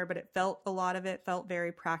CGI in there, but a lot of it felt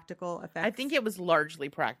very practical effects. I think it was largely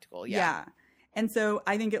practical. Yeah. And so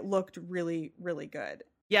I think it looked really, really good.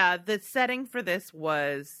 Yeah, the setting for this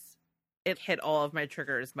it hit all of my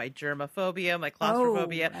triggers. My germophobia, my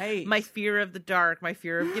claustrophobia, my fear of the dark, my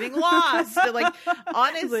fear of getting lost. Like,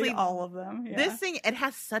 honestly, like all of them. Yeah. This thing, it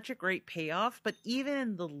has such a great payoff, but even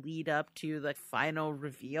in the lead up to the final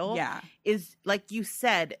reveal is, like you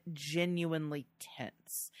said, genuinely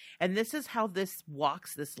tense. And this is how this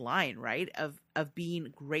walks this line, right? Of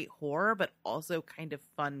being great horror, but also kind of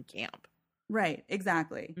fun camp. Right,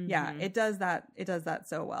 exactly. Yeah, it does that. It does that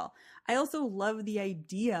so well. I also love the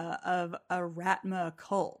idea of a Ratma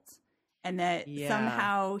cult and that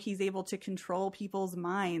somehow he's able to control people's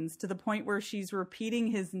minds to the point where she's repeating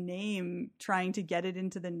his name, trying to get it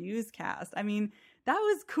into the newscast. I mean, that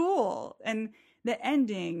was cool. And the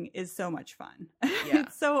ending is so much fun. Yeah.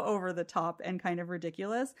 It's so over the top and kind of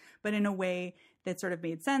ridiculous, but in a way that sort of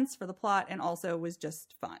made sense for the plot and also was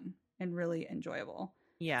just fun and really enjoyable.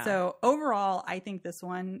 Yeah. So overall, I think this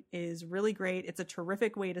one is really great. It's a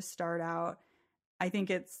terrific way to start out. I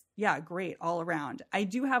think it's, great all around. I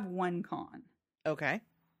do have one con. Okay.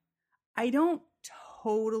 I don't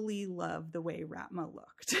totally love the way Ratma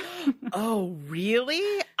looked. Oh,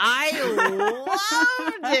 really? I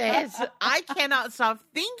loved it. I cannot stop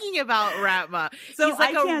thinking about Ratma. So he's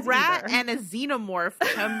like a rat either. and a xenomorph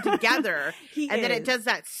come together. Then it does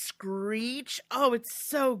that screech. Oh, it's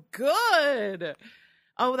so good.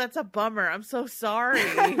 Oh, that's a bummer. I'm so sorry.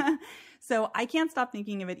 So I can't stop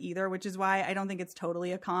thinking of it either, which is why I don't think it's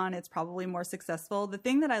totally a con. It's probably more successful. The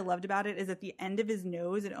thing that I loved about it is at the end of his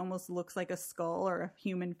nose, it almost looks like a skull or a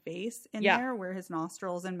human face in there where his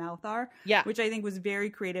nostrils and mouth are, which I think was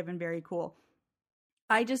very creative and very cool.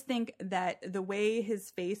 I just think that the way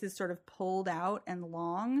his face is sort of pulled out and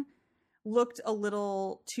long looked a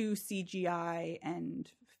little too CGI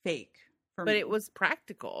and fake for me. But it was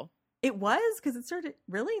practical. It was? Because it started...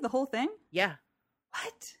 Really? The whole thing? Yeah.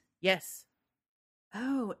 What? Yes.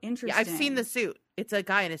 Oh, interesting. Yeah, I've seen the suit. It's a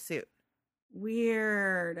guy in a suit.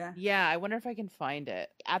 Weird. Yeah, I wonder if I can find it.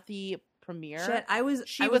 At the premiere, Shit, I was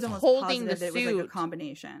almost holding the positive suit. It was like a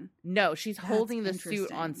combination. No, she's That's holding the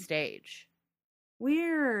suit on interesting. stage.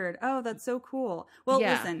 Weird. Oh, that's so cool. Well,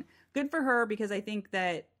 Yeah. listen, good for her because I think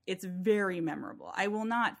that it's very memorable. I will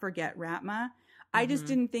not forget Ratma. I just Mhm.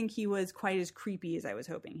 didn't think he was quite as creepy as I was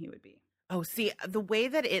hoping he would be. Oh, see, the way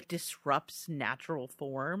that it disrupts natural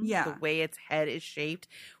form, the way its head is shaped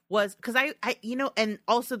was because I, and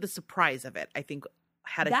also the surprise of it, I think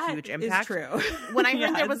had a huge impact. That is true. When I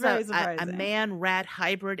heard there was a surprising. man rat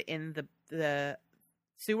hybrid in the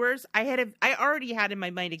sewers, I already had in my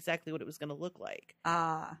mind exactly what it was going to look like.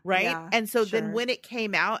 Right? Yeah, and so sure. then when it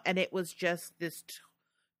came out and it was just this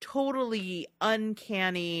totally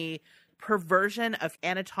uncanny perversion of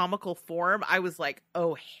anatomical form, I was like,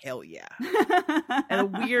 oh hell yeah. And a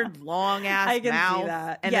weird long ass I can mouth. see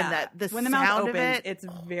that. And then the when the sound mouth of opens, it, it's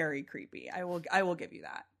very creepy. I will give you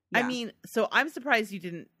that. I Yeah. mean, so I'm surprised you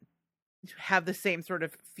didn't have the same sort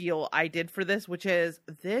of feel I did for this, which is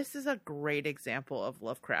this is a great example of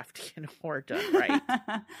Lovecraftian horror done right.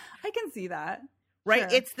 I can see that. Right?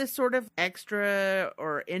 Sure. It's this sort of extra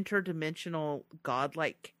or interdimensional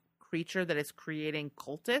godlike creature that is creating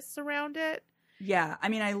cultists around it. Yeah, I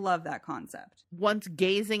mean, I love that concept. Once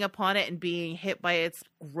gazing upon it and being hit by its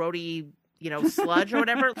grody, sludge or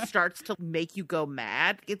whatever starts to make you go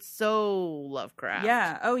mad. It's so Lovecraft.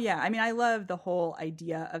 Yeah. Oh, yeah. I mean, I love the whole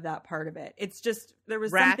idea of that part of it. It's just there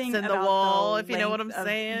was Rats something in the about wall, the if you know what I'm length of-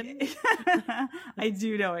 saying. I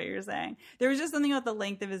do know what you're saying. There was just something about the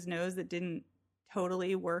length of his nose that didn't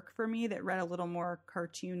totally work for me. That read a little more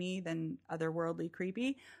cartoony than otherworldly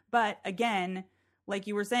creepy. But again, like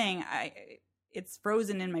you were saying, it's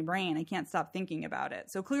frozen in my brain. I can't stop thinking about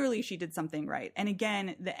it. So clearly she did something right. And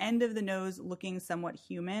again, the end of the nose looking somewhat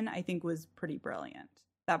human, I think was pretty brilliant.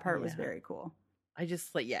 That part was very cool. I just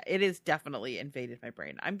it has definitely invaded my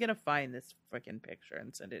brain. I'm going to find this freaking picture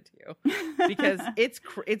and send it to you because it's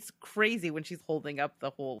crazy when she's holding up the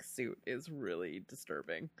whole suit is really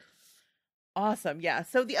disturbing. Awesome. Yeah.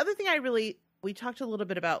 So the other thing we talked a little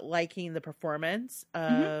bit about liking the performance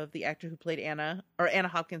of the actor who played Anna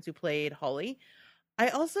Hopkins, who played Holly. I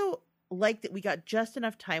also liked that we got just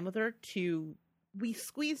enough time with her we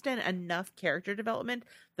squeezed in enough character development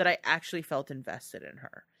that I actually felt invested in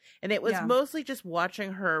her. And it was mostly just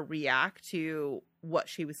watching her react to what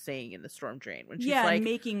she was saying in the storm drain. When she's and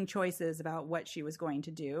making choices about what she was going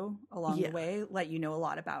to do along the way, let you know a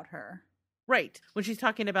lot about her. Right. When she's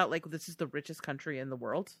talking about this is the richest country in the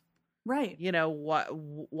world. Right.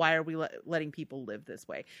 Why are we letting people live this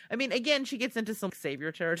way? I mean, again, she gets into some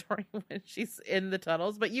savior territory when she's in the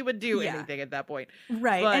tunnels, but you would do anything at that point.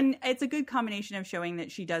 Right. But, and it's a good combination of showing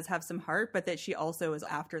that she does have some heart, but that she also is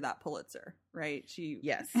after that Pulitzer, right?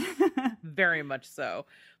 Yes, very much so.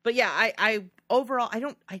 But yeah, I overall,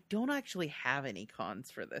 I don't actually have any cons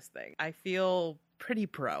for this thing. I feel pretty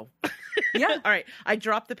pro. Yeah. All right. I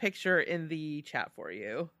dropped the picture in the chat for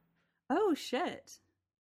you. Oh, shit.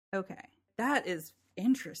 Okay. That is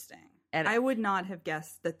interesting. And I would not have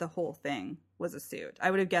guessed that the whole thing was a suit.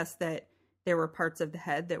 I would have guessed that there were parts of the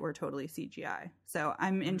head that were totally CGI. So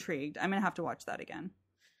I'm intrigued. I'm going to have to watch that again.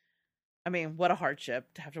 I mean, what a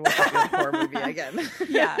hardship to have to watch a good horror movie again.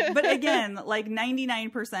 Yeah, but again,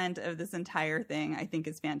 99% of this entire thing I think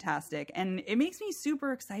is fantastic. And it makes me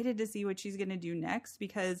super excited to see what she's going to do next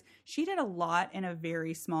because she did a lot in a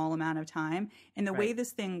very small amount of time. And the way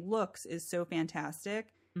this thing looks is so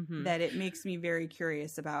fantastic that it makes me very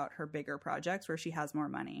curious about her bigger projects where she has more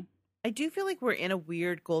money. I do feel like we're in a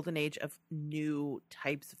weird golden age of new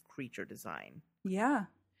types of creature design. Yeah.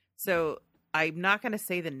 So I'm not going to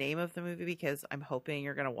say the name of the movie because I'm hoping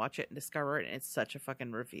you're going to watch it and discover it. And it's such a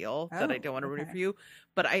fucking reveal that I don't want to ruin it for you.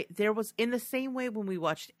 But there was in the same way when we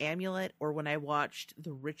watched Amulet or when I watched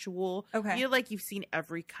The Ritual. Okay. You've seen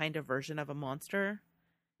every kind of version of a monster.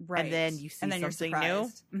 Right. And then you see and then something you're new.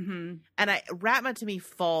 surprised. Mm-hmm. And Ratma to me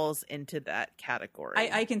falls into that category.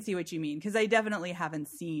 I can see what you mean, because I definitely haven't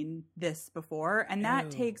seen this before, and that Ooh.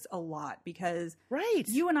 takes a lot, because right.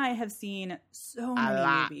 you and I have seen so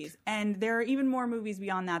many movies, and there are even more movies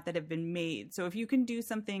beyond that that have been made. So if you can do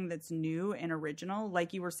something that's new and original,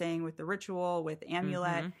 like you were saying with The Ritual, with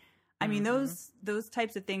Amulet, I mean, those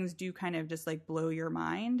types of things do kind of just like blow your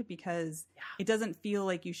mind, because it doesn't feel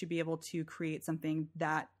like you should be able to create something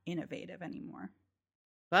that innovative anymore.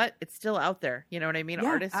 But it's still out there. You know what I mean? Yeah,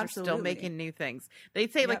 Artists absolutely. are still making new things. They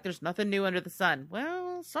say like there's nothing new under the sun.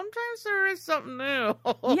 Well, sometimes there is something new.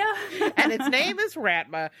 Yeah. And its name is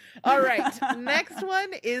Ratma. All right. Next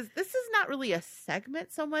one this is not really a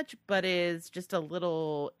segment so much, but is just a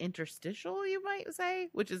little interstitial, you might say,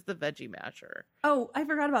 which is the Veggie Masher. Oh, I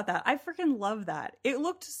forgot about that. I freaking love that. It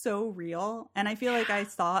looked so real. And I feel like I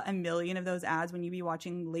saw a million of those ads when you'd be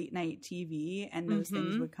watching late night TV and those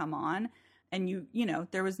things would come on. And you know,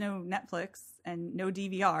 there was no Netflix and no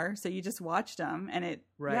DVR, so you just watched them, and it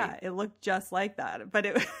looked just like that. But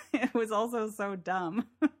it was also so dumb,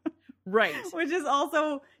 right? Which is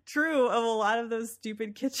also true of a lot of those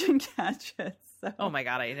stupid kitchen gadgets. So. Oh my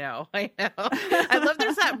god, I know. I love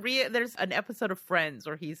there's an episode of Friends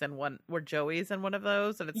where he's in one, where Joey's in one of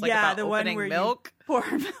those, and it's like about the opening one where milk. You pour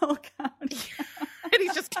milk out. And he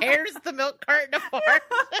just tears the milk carton apart.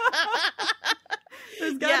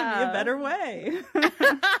 There's got to be a better way.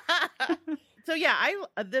 So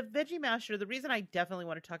the Veggie Masher, the reason I definitely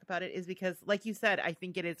want to talk about it is because, like you said, I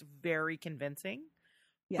think it is very convincing.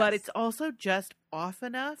 Yes. But it's also just off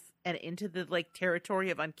enough and into the like territory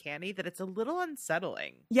of uncanny that it's a little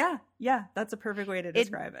unsettling. Yeah, that's a perfect way to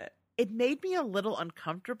describe it. It made me a little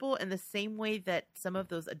uncomfortable in the same way that some of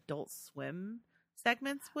those Adult Swim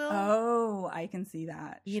segments will. Oh, I can see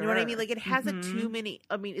that. You know what I mean? Like, it hasn't too many.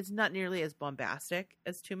 I mean, it's not nearly as bombastic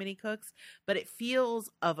as Too Many Cooks, but it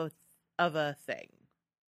feels of a thing,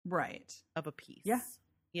 right? Of a piece. Yeah.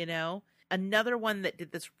 You know, another one that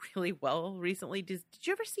did this really well recently. Did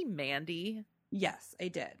you ever see Mandy? Yes, I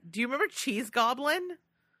did. Do you remember Cheese Goblin?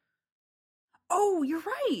 Oh, you're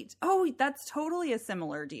right. Oh, that's totally a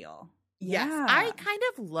similar deal. Yes, yeah. I kind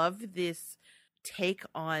of love this take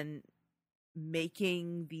on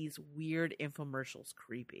making these weird infomercials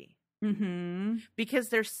creepy, because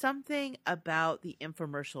there's something about the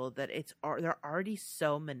infomercial that they're already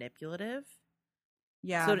so manipulative.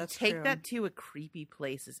 Yeah, so to take that to a creepy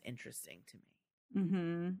place is interesting to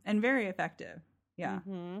me, and very effective. Yeah.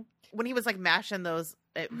 When he was like mashing those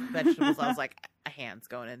vegetables, I was like, a hand's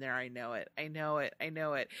going in there. I know it. And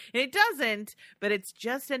it doesn't, but it's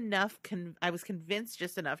just enough. I was convinced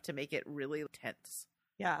just enough to make it really tense.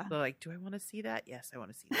 Yeah. So like, do I want to see that? Yes, I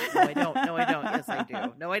want to see that. No, I don't. No, I don't. Yes, I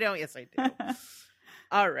do. No, I don't. Yes, I do.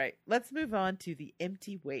 All right. Let's move on to The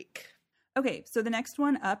Empty Wake. Okay, so the next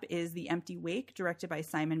one up is The Empty Wake, directed by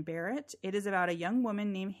Simon Barrett. It is about a young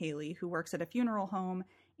woman named Haley who works at a funeral home,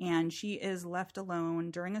 and she is left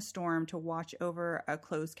alone during a storm to watch over a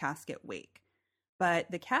closed casket wake.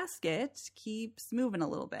 But the casket keeps moving a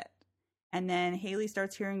little bit. And then Haley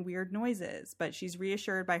starts hearing weird noises, but she's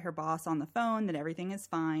reassured by her boss on the phone that everything is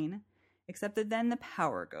fine, except that then the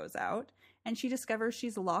power goes out, and she discovers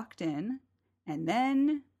she's locked in, and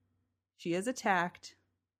then she is attacked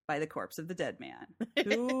by the corpse of the dead man,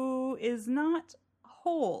 who is not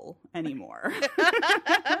whole anymore.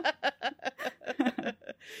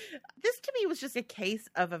 This to me was just a case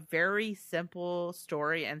of a very simple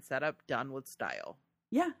story and setup done with style.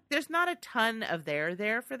 Yeah. There's not a ton of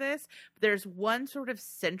there for this. There's one sort of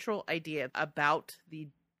central idea about the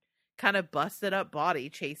kind of busted up body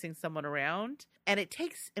chasing someone around. And it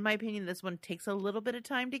takes, in my opinion, this one takes a little bit of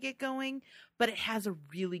time to get going, but it has a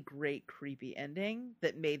really great creepy ending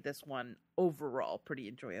that made this one overall pretty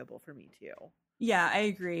enjoyable for me too. Yeah, I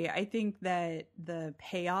agree. I think that the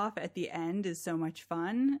payoff at the end is so much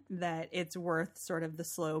fun that it's worth sort of the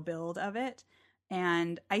slow build of it.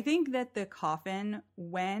 And I think that the coffin,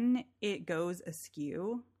 when it goes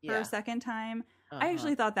askew for a second time, I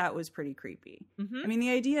actually thought that was pretty creepy. I mean, the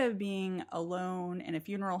idea of being alone in a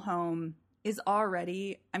funeral home is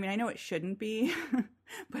already, I mean, I know it shouldn't be,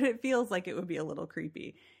 but it feels like it would be a little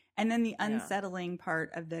creepy. And then the unsettling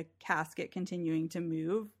part of the casket continuing to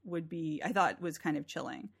move would be, I thought was kind of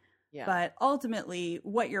chilling. Yeah. But ultimately,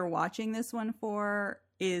 what you're watching this one for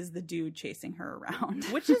is the dude chasing her around.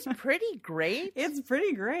 Which is pretty great. It's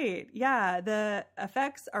pretty great. Yeah, the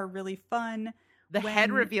effects are really fun. The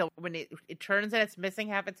head reveal, when it turns and it's missing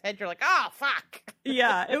half its head, you're like, oh, fuck.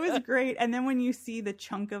 Yeah, it was great. And then when you see the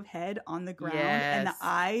chunk of head on the ground and the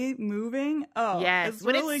eye moving, it's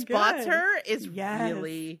when really it spots good. her, it's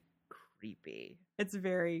really creepy. It's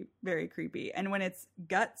very, very creepy. And when its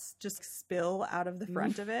guts just spill out of the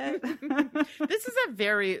front of it. This is a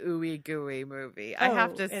very ooey gooey movie. I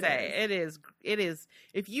have to say, it is.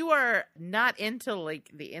 If you are not into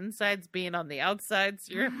like the insides being on the outsides,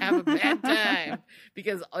 you're gonna have a bad time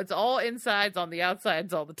because it's all insides on the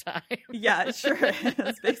outsides all the time. Yeah, it sure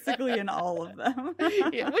is. Basically in all of them.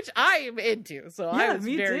 Yeah, which I am into. So I was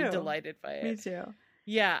very too. delighted by it. Me too.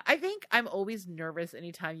 Yeah, I think I'm always nervous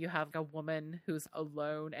anytime you have a woman who's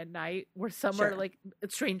alone at night where somewhere like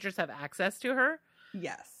strangers have access to her.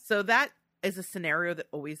 Yes. So that is a scenario that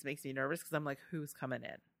always makes me nervous because I'm like, who's coming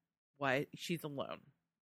in? Why? She's alone,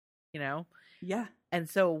 you know? Yeah. And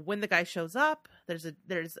so when the guy shows up, there's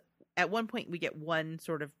at one point we get one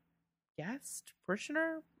sort of guest,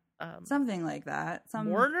 parishioner, something like that. Some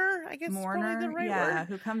mourner, I guess. Mourner, the right word.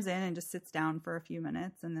 who comes in and just sits down for a few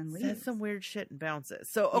minutes and then leaves. Says some weird shit and bounces.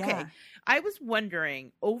 So, okay, I was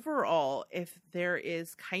wondering overall if there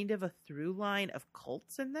is kind of a through line of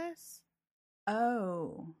cults in this.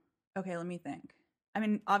 Oh, okay. Let me think. I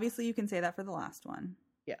mean, obviously you can say that for the last one.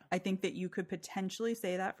 Yeah. I think that you could potentially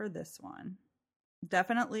say that for this one.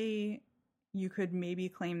 Definitely you could maybe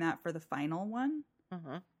claim that for the final one.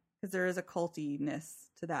 Uh-huh. Because there is a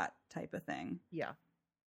cultiness to that type of thing. Yeah.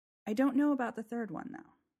 I don't know about the third one,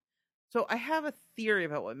 though. So I have a theory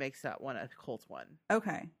about what makes that one a cult one.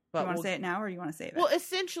 Okay. But you want to say it now or you want to save it? Well,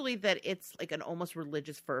 essentially that it's like an almost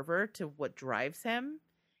religious fervor to what drives him.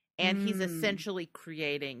 And he's essentially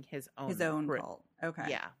creating his own cult. Okay.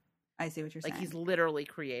 Yeah. I see what you're saying. Like he's literally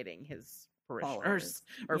creating his parishioners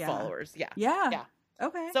or followers. Yeah. Yeah.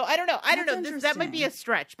 Okay. So I don't know. That might be a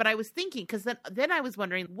stretch, but I was thinking because then I was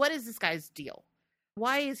wondering, what is this guy's deal?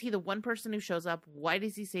 Why is he the one person who shows up? Why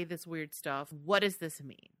does he say this weird stuff? What does this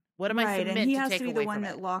mean? What am I meant to take away from it? And he has to be the one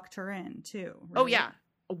that locked her in too. Right? Oh yeah,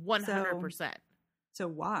 100%. So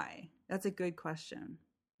why? That's a good question.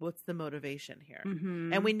 What's the motivation here?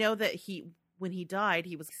 Mm-hmm. And we know that when he died,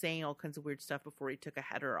 he was saying all kinds of weird stuff before he took a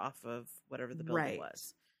header off of whatever the building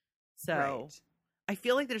was. So I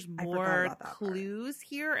feel like there's more clues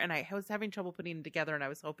here, and I was having trouble putting them together, and I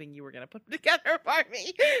was hoping you were going to put them together for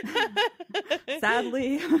me.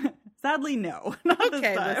 Sadly, no.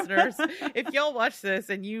 Okay, listeners, if y'all watch this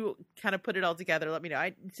and you kind of put it all together, let me know.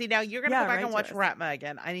 Now you're going to go back and watch Ratma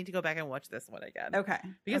again. I need to go back and watch this one again. Okay.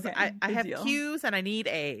 Because I have Q's and I need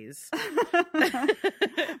A's.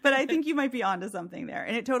 But I think you might be onto something there.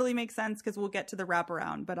 And it totally makes sense because we'll get to the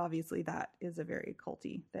wraparound, but obviously that is a very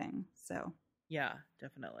culty thing. So yeah,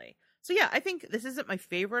 definitely. So yeah, I think this isn't my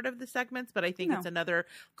favorite of the segments, but I think it's another,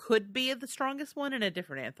 could be the strongest one in a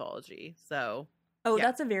different anthology. So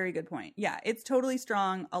that's a very good point. Yeah, it's totally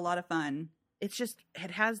strong, a lot of fun. It's just,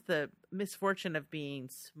 it has the misfortune of being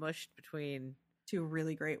smushed between two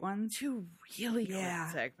really great ones. Two really great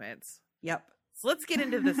segments. Yep. So let's get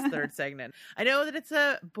into this third segment. I know that it's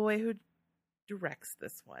a boy who directs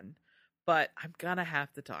this one, but I'm gonna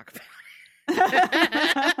have to talk about it.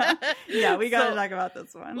 Yeah, we gotta talk about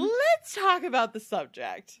this one. Let's talk about The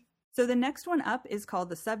Subject. So the next one up is called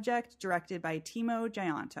The Subject, directed by Timo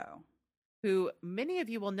Gianto, who many of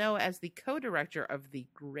you will know as the co-director of the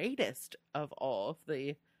greatest of all of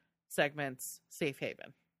the segments, Safe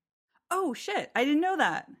Haven. Oh, shit. I didn't know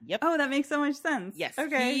that. Yep. Oh, that makes so much sense. Yes.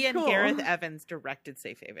 Okay, he and Gareth Evans directed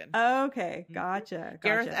Safe Haven. Okay. Gotcha.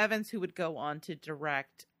 Gareth Evans, who would go on to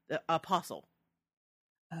direct The Apostle.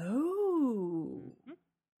 Oh. Mm-hmm.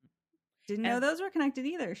 Didn't know those were connected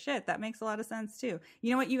either. Shit, that makes a lot of sense too.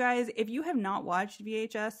 You know what, you guys, if you have not watched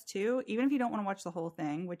VHS 2, even if you don't want to watch the whole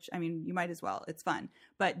thing, which, I mean, you might as well. It's fun.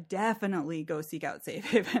 But definitely go seek out Safe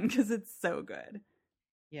Haven because it's so good.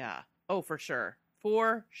 Yeah. Oh, for sure.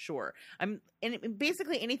 For sure. And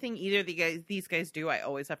basically anything either of these guys do, I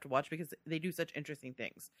always have to watch because they do such interesting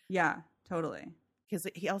things. Yeah, totally. Because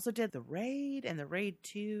he also did The Raid and The Raid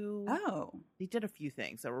 2. Oh. He did a few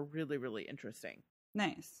things that were really, really interesting.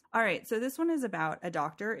 Nice. All right. So this one is about a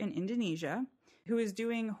doctor in Indonesia who is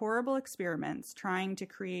doing horrible experiments trying to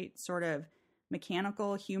create sort of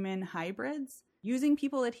mechanical human hybrids using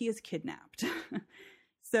people that he has kidnapped.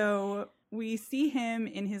 So we see him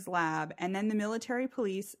in his lab, and then the military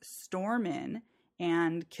police storm in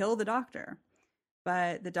and kill the doctor.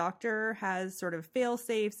 But the doctor has sort of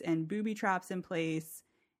fail-safes and booby traps in place.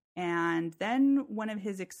 And then one of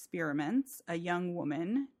his experiments, a young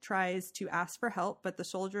woman, tries to ask for help, but the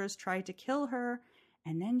soldiers try to kill her,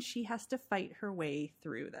 and then she has to fight her way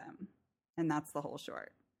through them. And that's the whole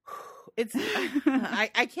short. It's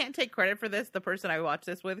I can't take credit for this. The person I watched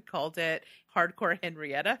this with called it Hardcore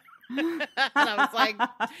Henrietta. And I was like,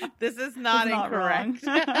 this is not incorrect.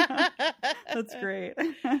 That's great.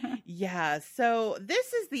 Yeah, so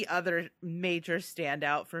this is the other major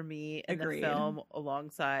standout for me in Agreed. the film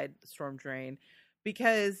alongside Storm Drain,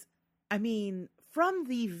 because, I mean, from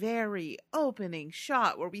the very opening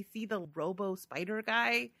shot where we see the robo spider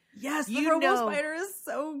guy, Yes, the you robo know- spider is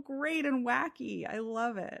so great and wacky. I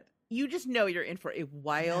love it. you just know you're in for a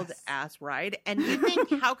wild Yes. ass ride. And you think,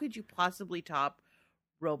 how could you possibly top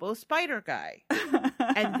Robo Spider Guy?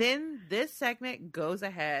 And then this segment goes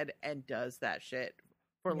ahead and does that shit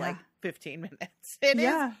for like 15 minutes. It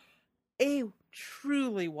is a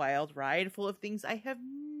truly wild ride full of things I have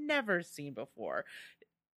never seen before.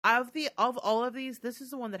 Of all of these, this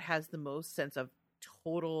is the one that has the most sense of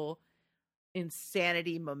total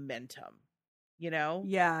insanity momentum, you know?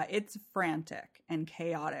 Yeah, it's frantic and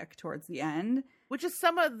chaotic towards the end. Which is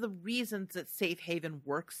some of the reasons that Safe Haven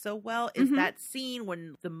works so well, is Mhm. that scene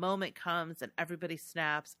when the moment comes and everybody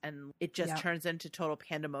snaps and it just turns into total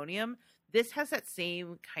pandemonium. This has that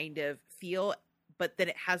same kind of feel, but then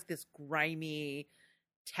it has this grimy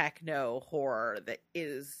techno horror that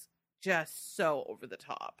is just so over the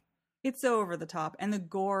top. It's so over the top, and the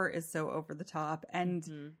gore is so over the top, and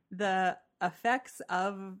Mhm. the effects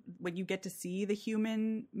of when you get to see the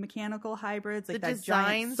human mechanical hybrids, like The that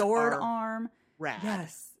giant designs sword are arm. Rad.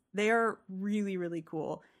 Yes, they are really, really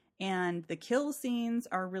cool. And the kill scenes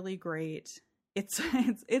are really great. It's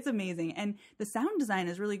amazing. And the sound design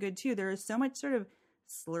is really good too. There is so much sort of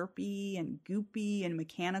slurpy and goopy and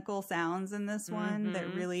mechanical sounds in this one that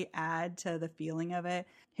Mhm. really add to the feeling of it.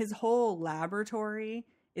 His whole laboratory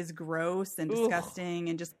is gross and Ugh. disgusting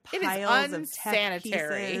and just It is piles of tech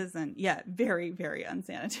unsanitary. pieces and very, very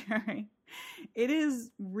unsanitary. It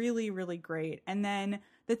is really, really great. And then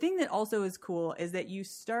the thing that also is cool is that you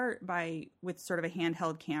start with sort of a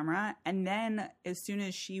handheld camera, and then as soon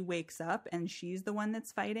as she wakes up and she's the one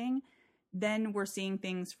that's fighting, then we're seeing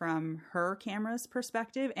things from her camera's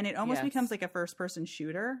perspective, and it almost Yes. becomes like a first-person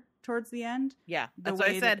shooter towards the end. Yeah, The that's what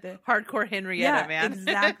I way said. that Hardcore Henrietta, man.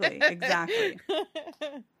 exactly.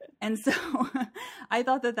 And so I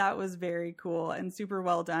thought that was very cool and super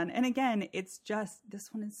well done. And again, it's just,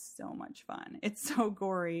 this one is so much fun. It's so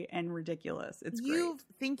gory and ridiculous. It's You great.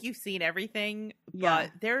 think you've seen everything, Yeah.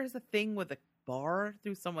 but there is a thing with a bar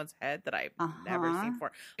through someone's head that I've never Uh-huh. seen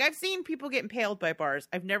before. I've seen people get impaled by bars.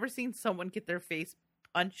 I've never seen someone get their face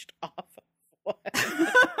punched off of one.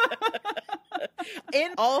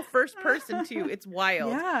 In all first person too. It's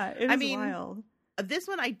wild. Yeah, it is wild. This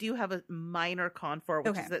one I do have a minor con for,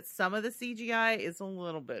 which Okay. is that some of the CGI is a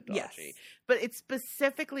little bit dodgy. Yes. But it's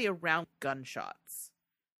specifically around gunshots.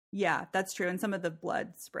 Yeah, that's true. And some of the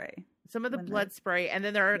blood spray. Some of the When blood spray, and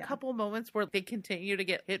then there are a Yeah. couple moments where they continue to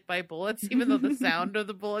get hit by bullets, even though the sound of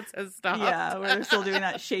the bullets has stopped. Yeah, where they're still doing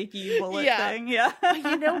that shaky bullet Yeah. thing. Yeah. But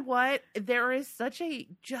you know what? There is such a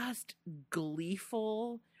just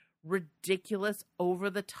gleeful, ridiculous, over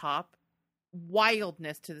the top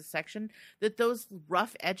wildness to the section that those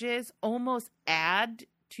rough edges almost add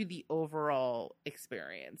to the overall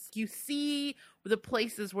experience. You see the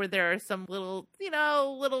places where there are some little,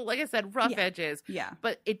 like I said, rough Yeah. edges, Yeah.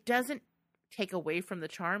 but it doesn't take away from the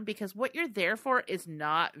charm, because what you're there for is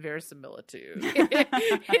not verisimilitude.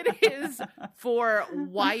 It is for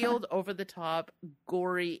wild, over the top,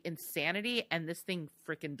 gory insanity, and this thing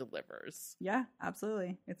freaking delivers. Yeah,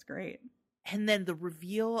 absolutely. It's great. And then the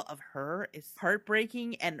reveal of her is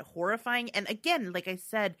heartbreaking and horrifying. And again, like I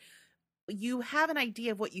said, you have an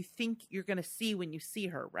idea of what you think you're going to see when you see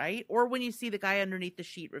her, right? Or when you see the guy underneath the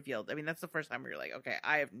sheet revealed. I mean, that's the first time where you're like, okay,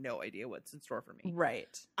 I have no idea what's in store for me.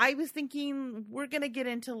 Right. I was thinking we're going to get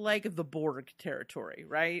into like the Borg territory,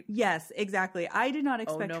 right? Yes, exactly. I did not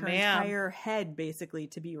expect no, her ma'am. entire head basically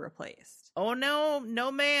to be replaced. Oh, no,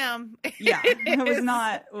 ma'am. Yeah, it was It's-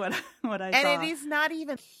 not what I And thought. it is not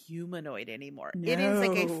even humanoid anymore. It is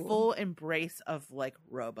like a No. full embrace of like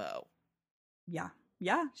Robo.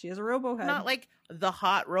 Yeah, she has a robo head. Not like the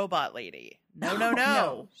hot robot lady. No.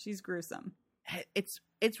 No, she's gruesome. It's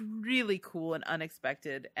really cool and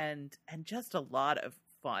unexpected and just a lot of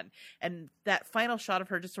fun. And that final shot of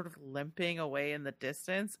her just sort of limping away in the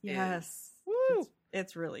distance. Yes. Woo.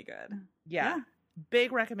 It's really good. Yeah.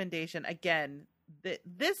 Big recommendation. Again,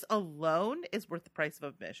 this alone is worth the price of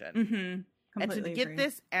admission. Mm-hmm. And to get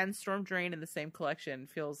this and Storm Drain in the same collection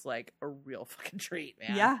feels like a real fucking treat,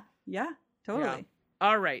 man. Yeah, totally. Yeah.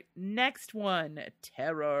 All right, next one,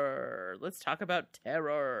 Terror. Let's talk about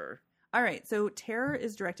Terror. All right, so Terror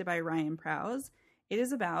is directed by Ryan Prowse. It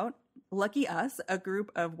is about, lucky us, a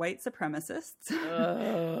group of white supremacists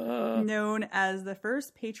known as the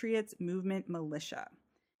First Patriots Movement Militia.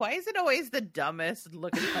 Why is it always the dumbest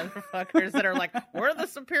looking motherfuckers that are like, we're the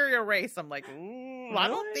superior race? I'm like, ooh, I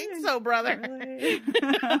don't think so, brother. Really?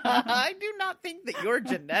 I do not think that your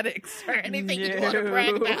genetics are anything you want to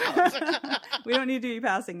brag about. We don't need to be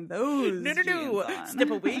passing those. No. genes on. Step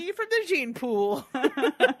away from the gene pool.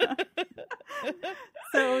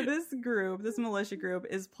 So this militia group,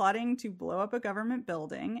 is plotting to blow up a government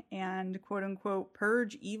building and quote unquote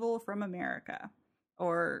purge evil from America,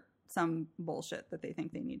 or some bullshit that they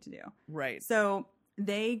think they need to do. Right. So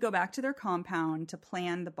they go back to their compound to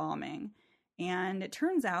plan the bombing. And it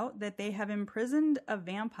turns out that they have imprisoned a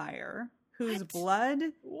vampire whose blood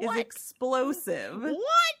is explosive.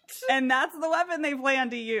 What? And that's the weapon they plan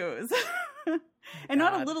to use. And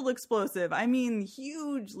not a little explosive. I mean,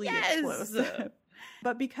 hugely explosive.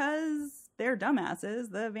 But because they're dumbasses,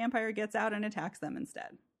 the vampire gets out and attacks them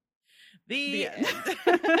instead. The end.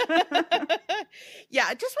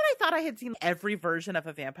 Yeah, just when I thought I had seen every version of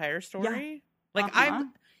a vampire story. Yeah. Like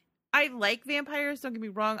I like vampires, don't get me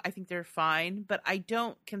wrong. I think they're fine, but I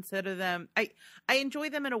don't consider them I enjoy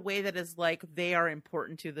them in a way that is like they are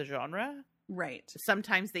important to the genre. Right.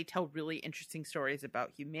 Sometimes they tell really interesting stories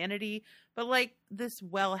about humanity, but like this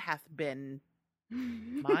well hath been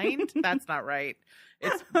mined. That's not right.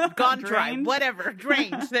 It's gone dry. Whatever.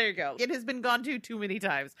 Drained. There you go. It has been gone too many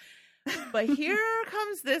times. But here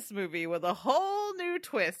comes this movie with a whole new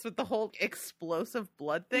twist with the whole explosive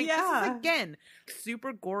blood thing. Yeah. This is, again,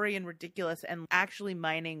 super gory and ridiculous and actually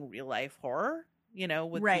mining real life horror, you know,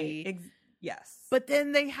 with yes. But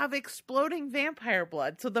then they have exploding vampire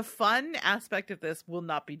blood. So the fun aspect of this will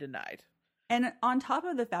not be denied. And on top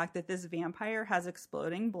of the fact that this vampire has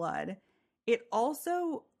exploding blood, it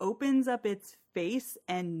also opens up its face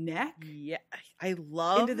and neck. Yeah, I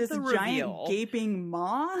love into this the giant reveal. gaping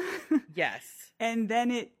maw. Yes. And then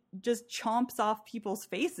it just chomps off people's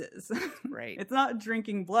faces. Right. It's not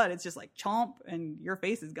drinking blood. It's just like chomp and your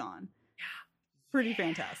face is gone. Yeah. Pretty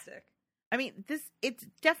fantastic. I mean, it's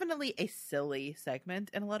definitely a silly segment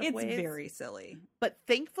in a lot of ways. It's very silly. But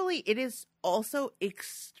thankfully, it is also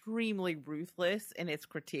extremely ruthless in its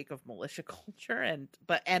critique of militia culture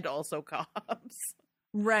and also cops.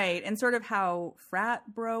 Right. And sort of how frat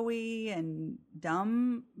bro-y and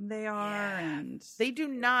dumb they are. Yeah. And they do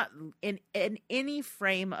not, in any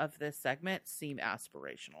frame of this segment, seem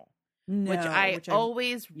aspirational. No, which I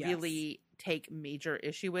always yes. really take major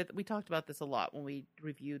issue with. We talked about this a lot when we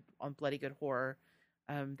reviewed on Bloody Good Horror,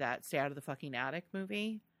 that Stay Out of the Fucking Attic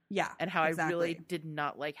movie. Yeah. And how exactly. I really did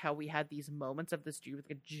not like how we had these moments of this dude with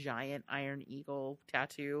a giant Iron Eagle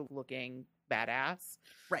tattoo looking badass.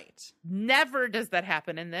 Right. Never does that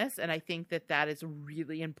happen in this. And I think that is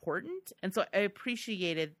really important. And so I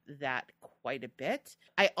appreciated that quite a bit.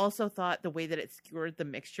 I also thought the way that it skewered the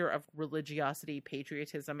mixture of religiosity,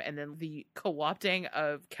 patriotism, and then the co-opting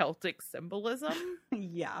of Celtic symbolism.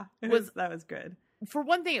 Yeah. That was good. For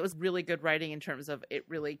one thing, it was really good writing in terms of it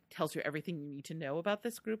really tells you everything you need to know about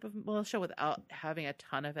this group of militia without having a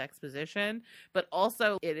ton of exposition. But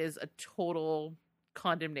also it is a total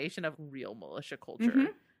condemnation of real militia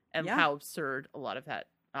culture and how absurd all of that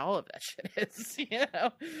shit is, you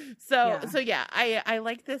know? So yeah, I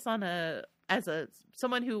like this as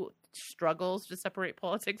someone who struggles to separate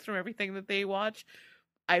politics from everything that they watch.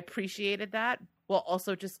 I appreciated that while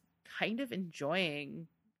also just kind of enjoying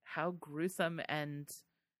how gruesome and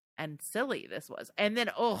silly this was. And then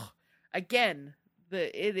again,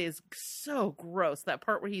 it is so gross, that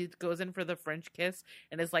part where he goes in for the French kiss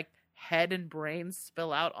and his like head and brains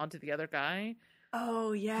spill out onto the other guy.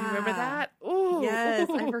 Oh yeah. Do you remember that? Ooh. Yes,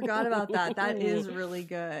 I forgot about that. That is really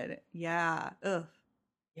good. Yeah. Ugh.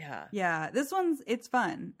 Yeah. Yeah. It's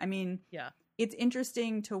fun. I mean, yeah. It's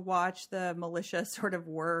interesting to watch the militia sort of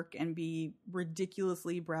work and be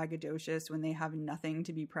ridiculously braggadocious when they have nothing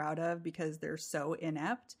to be proud of because they're so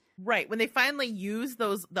inept. Right. When they finally use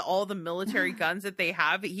all the military guns that they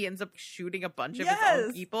have, he ends up shooting a bunch of his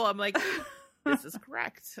own people. I'm like, this is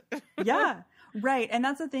correct. Yeah. Right. And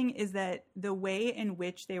that's the thing, is that the way in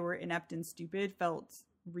which they were inept and stupid felt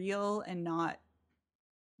real and not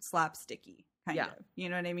slapsticky, kind of. You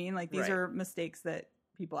know what I mean? Like, these are mistakes that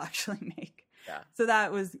people actually make. Yeah. So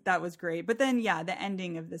that was great. But then, yeah, the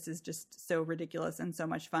ending of this is just so ridiculous and so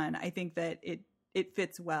much fun. I think that it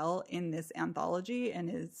fits well in this anthology and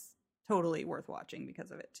is totally worth watching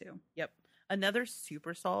because of it too. Yep. Another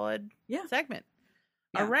super solid segment.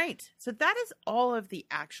 Yeah. All right. So that is all of the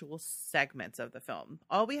actual segments of the film.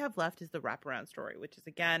 All we have left is the wraparound story, which is,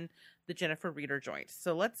 again, the Jennifer Reeder joint.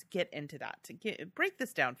 So let's get into that. Break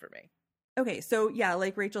this down for me. Okay, so yeah,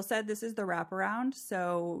 like Rachel said, this is the wraparound.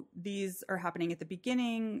 So these are happening at the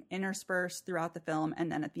beginning, interspersed throughout the film,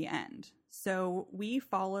 and then at the end. So we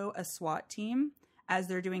follow a SWAT team as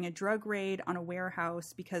they're doing a drug raid on a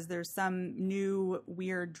warehouse because there's some new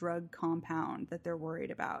weird drug compound that they're worried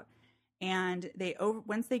about. And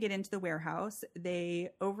once they get into the warehouse, they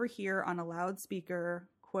overhear on a loudspeaker,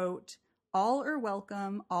 quote, "All are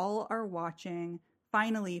welcome, all are watching.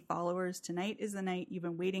 Finally, followers, tonight is the night you've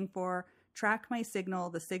been waiting for. Track my signal.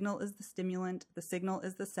 The signal is the stimulant. The signal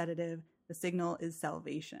is the sedative. The signal is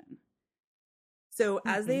salvation." So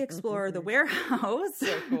as they explore the warehouse,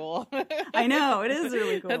 So cool. I know, it is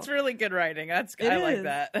really cool. That's really good writing. I like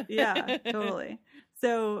that. Yeah, totally.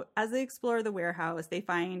 So as they explore the warehouse, they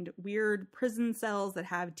find weird prison cells that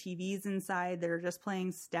have TVs inside that are just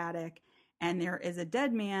playing static. And there is a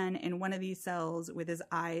dead man in one of these cells with his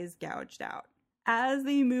eyes gouged out. As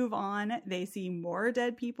they move on, they see more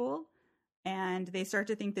dead people, and they start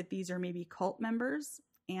to think that these are maybe cult members,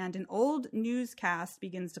 and an old newscast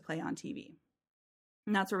begins to play on TV.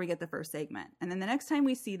 And that's where we get the first segment. And then the next time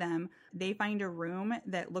we see them, they find a room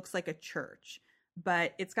that looks like a church,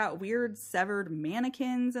 but it's got weird severed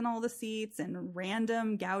mannequins in all the seats and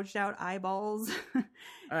random gouged out eyeballs.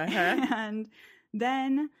 And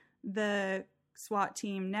then the SWAT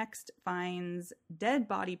team next finds dead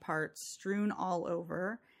body parts strewn all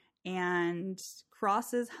over and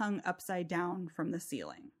crosses hung upside down from the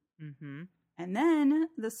ceiling. Mm-hmm. And then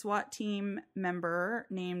the SWAT team member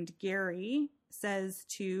named Gary says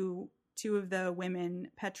to two of the women,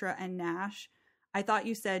 Petra and Nash, "I thought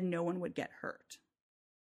you said no one would get hurt."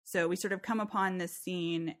 So we sort of come upon this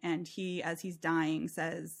scene, and he, as he's dying,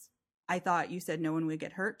 says, "I thought you said no one would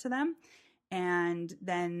get hurt" to them. And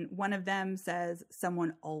then one of them says,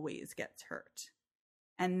 "Someone always gets hurt."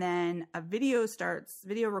 And then a video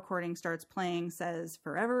recording starts playing, says,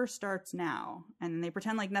 "Forever starts now." And then they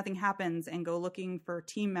pretend like nothing happens and go looking for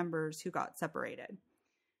team members who got separated.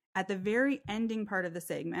 At the very ending part of the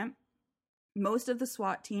segment, most of the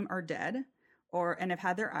SWAT team are dead and have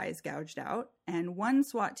had their eyes gouged out. And one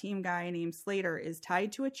SWAT team guy named Slater is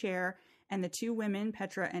tied to a chair. And the two women,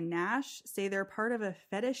 Petra and Nash, say they're part of a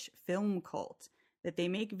fetish film cult, that they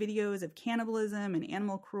make videos of cannibalism and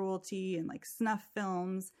animal cruelty and like snuff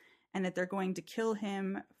films, and that they're going to kill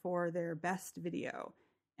him for their best video.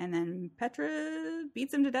 And then Petra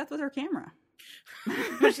beats him to death with her camera.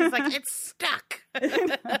 But she's like, "It's stuck."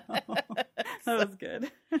 That was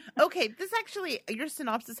good. Okay, this actually, your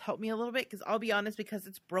synopsis helped me a little bit because I'll be honest, because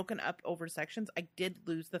it's broken up over sections, I did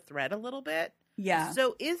lose the thread a little bit. Yeah.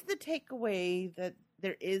 So is the takeaway that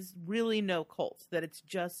there is really no cult, that it's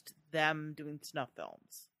just them doing snuff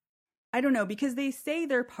films? I don't know, because they say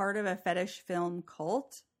they're part of a fetish film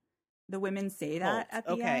cult. The women say that at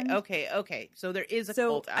the end. Okay. So there is a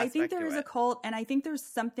cult aspect. I think there is a cult, and I think there's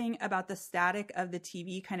something about the static of the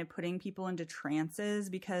TV kind of putting people into trances,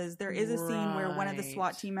 because there is a scene where one of the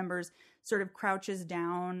SWAT team members sort of crouches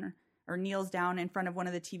down or kneels down in front of one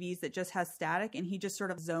of the TVs that just has static, and he just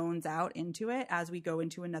sort of zones out into it as we go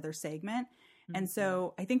into another segment. Mm-hmm. And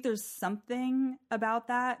so I think there's something about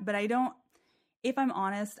that, but if I'm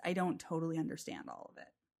honest, I don't totally understand all of it.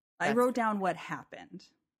 I wrote down what happened.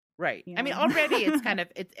 Right. You know? I mean, already it's kind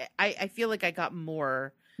of, I feel like I got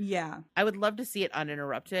more. Yeah. I would love to see it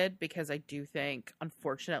uninterrupted, because I do think,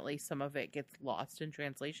 unfortunately, some of it gets lost in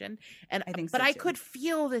translation. And I think so, but I too. could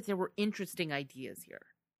feel that there were interesting ideas here.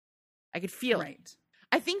 I could feel it.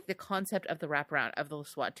 I think the concept of the wraparound of the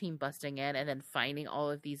SWAT team busting in and then finding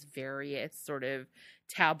all of these various sort of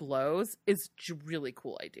tableaus is a really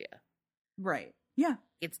cool idea. Right. Yeah.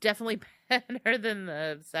 It's definitely better than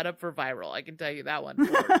the setup for Viral. I can tell you that one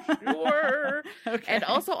for sure. Okay. And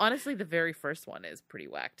also, honestly, the very first one is pretty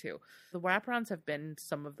whack too. The wraparounds have been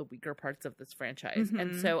some of the weaker parts of this franchise. Mm-hmm.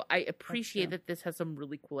 And so I appreciate that this has some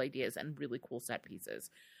really cool ideas and really cool set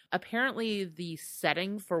pieces. Apparently, the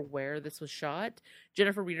setting for where this was shot,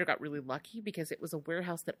 Jennifer Reeder got really lucky because it was a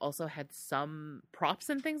warehouse that also had some props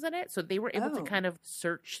and things in it. So they were able to kind of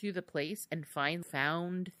search through the place and find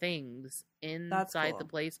found things inside the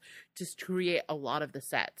place to create a lot of the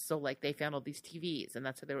sets. So like they found all these TVs, and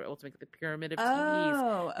that's how they were able to make the pyramid of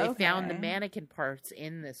TVs. They found the mannequin parts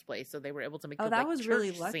in this place, so they were able to make that was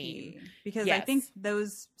really lucky scene. Because I think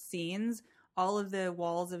those scenes, all of the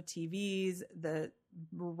walls of TVs, the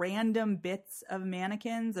random bits of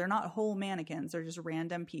mannequins, they're not whole mannequins, they're just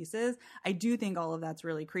random pieces. I do think all of that's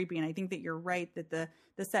really creepy, and I think that you're right that the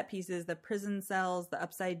set pieces, the prison cells, the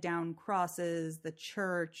upside down crosses, the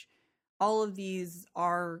church, all of these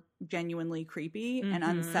are genuinely creepy and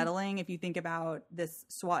unsettling. If you think about this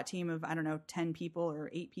SWAT team of, I don't know, 10 people or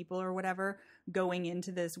 8 people or whatever, going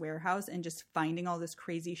into this warehouse and just finding all this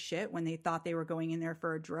crazy shit when they thought they were going in there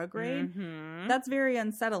for a drug raid, that's very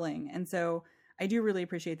unsettling. And so I do really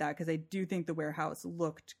appreciate that, because I do think the warehouse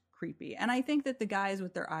looked creepy. And I think that the guys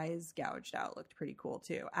with their eyes gouged out looked pretty cool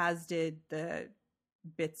too, as did the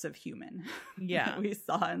bits of human that we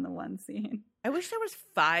saw in the one scene. I wish there was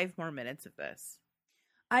 5 more minutes of this.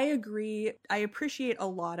 I agree. I appreciate a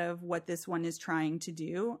lot of what this one is trying to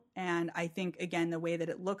do. And I think, again, the way that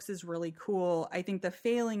it looks is really cool. I think the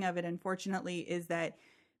failing of it, unfortunately, is that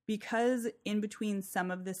because in between some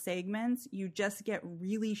of the segments, you just get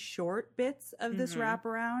really short bits of this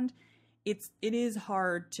wraparound, it is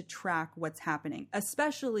hard to track what's happening,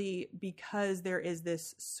 especially because there is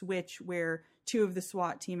this switch where 2 of the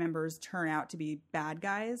SWAT team members turn out to be bad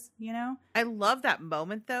guys, you know? I love that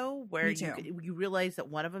moment, though, where you realize that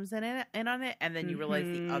one of them's in on it, and then you realize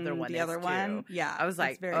the other one is too. Yeah. I was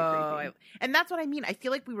like, very creepy. And that's what I mean. I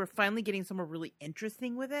feel like we were finally getting somewhere really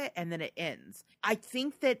interesting with it, and then it ends. I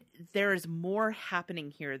think that there is more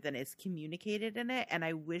happening here than is communicated in it, and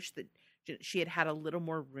I wish that she had a little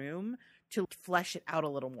more room to flesh it out a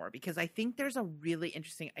little more, because I think there's a really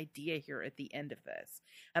interesting idea here at the end of this.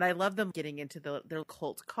 And I love them getting into their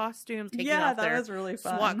cult costumes, taking off their was really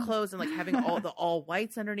fun. SWAT clothes and like having all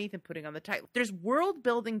whites underneath and putting on the tie. There's world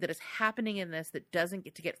building that is happening in this that doesn't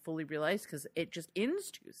get fully realized because it just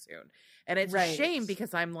ends too soon. And it's a shame,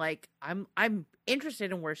 because I'm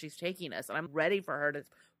interested in where she's taking us, and I'm ready for her to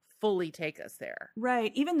fully take us there.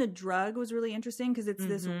 Right. Even the drug was really interesting, because it's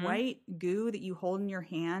this white goo that you hold in your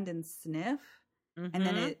hand and sniff, and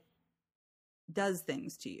then it does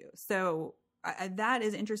things to you. So that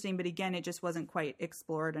is interesting, but again, it just wasn't quite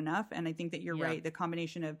explored enough. And I think that you're right. The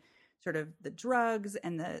combination of sort of the drugs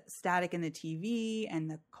and the static in the TV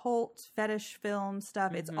and the cult fetish film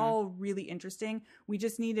stuff, it's all really interesting. We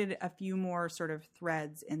just needed a few more sort of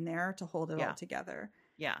threads in there to hold it all together.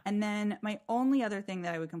 Yeah. And then my only other thing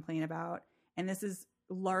that I would complain about, and this is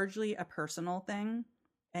largely a personal thing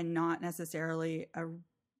and not necessarily a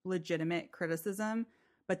legitimate criticism,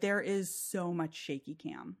 but there is so much shaky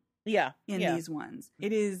cam in these ones.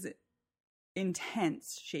 It is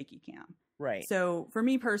intense shaky cam. Right. So for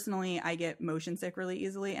me personally, I get motion sick really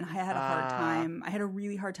easily, and I had a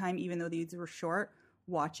really hard time, even though these were short,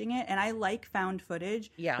 watching it. And I like found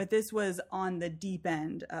footage, but this was on the deep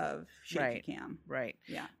end of shaky cam. Right.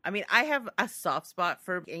 Yeah. I mean, I have a soft spot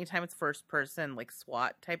for anytime it's first person, like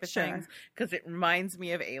SWAT type of things, because it reminds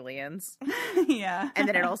me of Aliens. And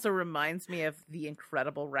then it also reminds me of The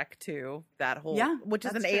Incredible Wreck 2, that whole, which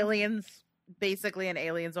is Aliens, basically an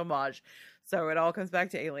Aliens homage. So it all comes back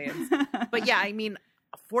to Aliens. But yeah, I mean,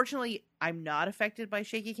 fortunately, I'm not affected by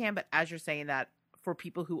shaky cam, but as you're saying that, for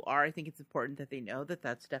people who are, I think it's important that they know that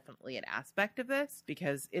that's definitely an aspect of this,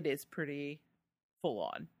 because it is pretty full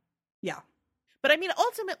on. Yeah. But I mean,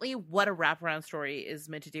 ultimately, what a wraparound story is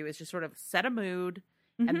meant to do is just sort of set a mood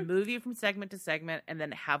and move you from segment to segment, and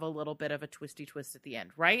then have a little bit of a twisty twist at the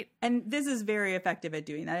end, right? And this is very effective at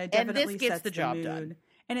doing that. It definitely and this gets sets the job mood. done.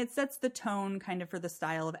 And it sets the tone kind of for the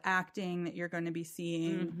style of acting that you're going to be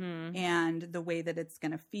seeing and the way that it's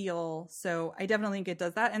going to feel. So I definitely think it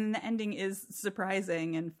does that. And the ending is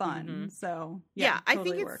surprising and fun. So yeah, I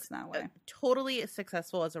totally think works that way. Totally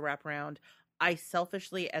successful as a wraparound. I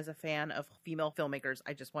selfishly, as a fan of female filmmakers,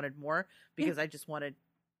 I just wanted more, because I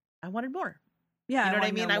wanted more. Yeah, you know what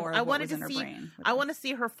I mean? I wanted to see. I want to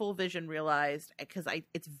see her full vision realized, because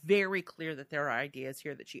it's very clear that there are ideas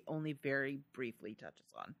here that she only very briefly touches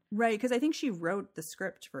on. Right, because I think she wrote the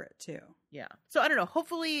script for it too. Yeah. So I don't know.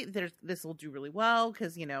 Hopefully, this will do really well,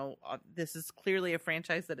 because this is clearly a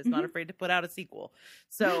franchise that is not afraid to put out a sequel.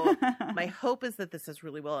 So my hope is that this does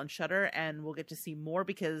really well on Shudder, and we'll get to see more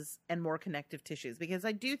and more connective tissues, because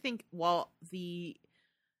I do think while the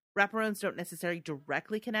wraparounds don't necessarily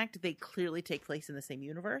directly connect, they clearly take place in the same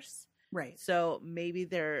universe. Right. So maybe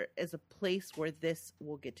there is a place where this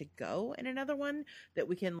will get to go in another one that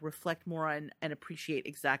we can reflect more on and appreciate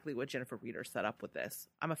exactly what Jennifer Reeder set up with this.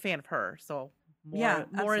 I'm a fan of her, so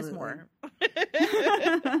more is more.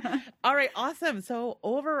 All right, awesome. So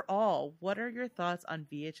overall, what are your thoughts on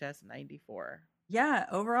VHS 94? Yeah,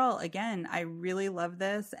 overall, again, I really love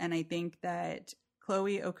this, and I think that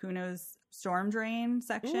Chloe Okuno's Storm Drain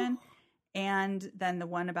section and then the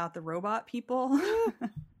one about the robot people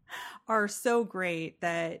are so great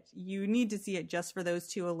that you need to see it just for those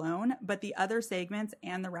two alone. But the other segments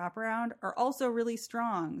and the wraparound are also really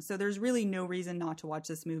strong. So there's really no reason not to watch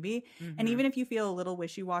this movie. Mm-hmm. And even if you feel a little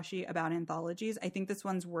wishy-washy about anthologies, I think this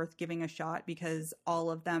one's worth giving a shot because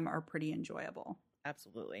all of them are pretty enjoyable.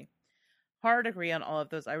 Absolutely. Hard agree on all of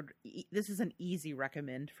those. This is an easy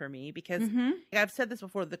recommend for me because I've said this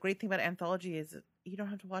before. The great thing about anthology is you don't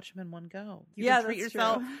have to watch them in one go. You can treat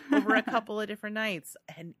yourself over a couple of different nights,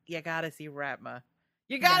 and you gotta see Ratma.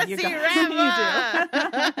 You gotta see Ratma.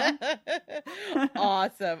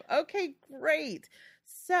 Awesome. Okay, great.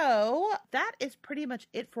 So that is pretty much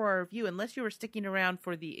it for our review. Unless you were sticking around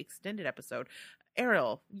for the extended episode,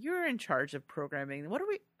 Ariel, you're in charge of programming.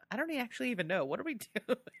 I don't actually even know. What are we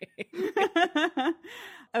doing?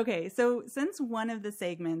 Okay, so since one of the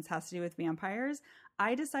segments has to do with vampires,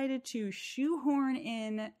 I decided to shoehorn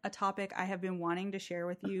in a topic I have been wanting to share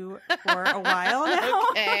with you for a while now.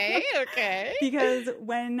 Okay. Because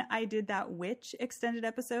when I did that witch extended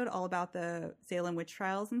episode all about the Salem witch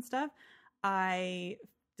trials and stuff, I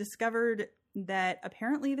discovered that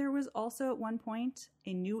apparently there was also at one point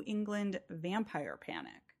a New England vampire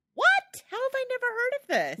panic. What? How have I never heard of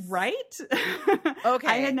this? Right? Okay.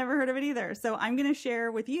 I had never heard of it either. So I'm going to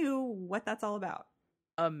share with you what that's all about.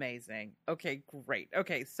 Amazing. Okay, great.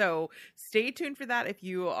 Okay, so stay tuned for that if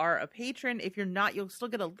you are a patron. If you're not, you'll still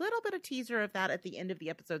get a little bit of teaser of that at the end of the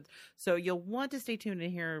episode. So you'll want to stay tuned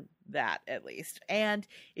and hear that at least. And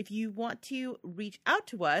if you want to reach out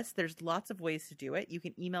to us, there's lots of ways to do it. You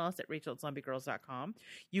can email us at rachel@zombiegirls.com.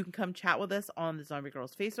 You can come chat with us on the Zombie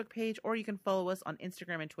Girls Facebook page, or you can follow us on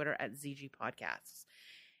Instagram and Twitter at ZG Podcasts.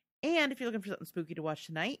 And if you're looking for something spooky to watch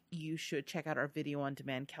tonight, you should check out our video on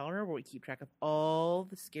demand calendar where we keep track of all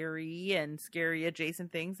the scary and scary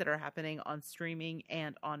adjacent things that are happening on streaming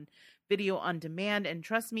and on video on demand. And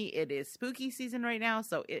trust me, it is spooky season right now,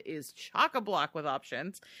 so it is chock-a-block with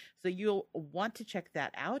options. So you'll want to check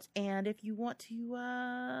that out. And if you want to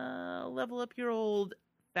level up your old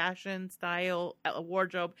fashion, style,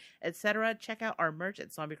 wardrobe, etc., check out our merch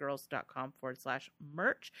at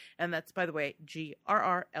zombiegirls.com/merch. And that's, by the way,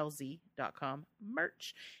 GRRLZ.com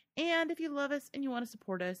merch. And if you love us and you want to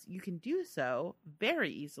support us, you can do so very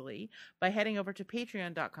easily by heading over to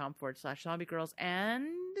patreon.com/zombiegirls and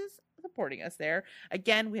supporting us there.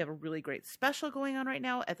 Again, we have a really great special going on right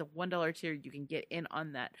now. At the $1 tier, you can get in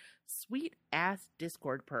on that sweet ass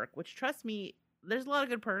Discord perk, which, trust me, there's a lot of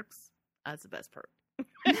good perks. That's the best perk.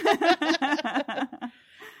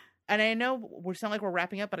 And I know we sound like we're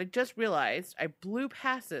wrapping up, but I just realized I blew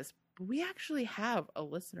past this, but we actually have a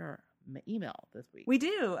listener email this week. We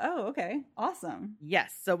do. Oh, okay. Awesome.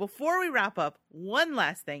 Yes. So before we wrap up, one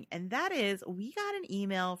last thing, and that is we got an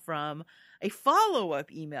email from a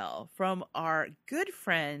follow-up email from our good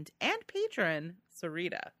friend and patron,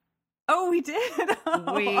 Sarita. Oh, we did.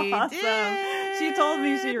 Oh, we awesome. did. She told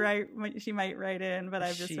me she might write in, but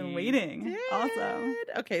I've just been waiting. Did. Awesome.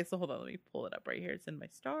 Okay, so hold on. Let me pull it up right here. It's in my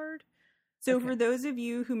starred. So Okay. for those of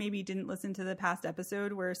you who maybe didn't listen to the past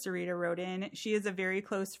episode where Sarita wrote in, she is a very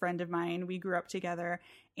close friend of mine. We grew up together,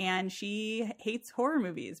 and she hates horror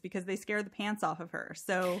movies because they scare the pants off of her.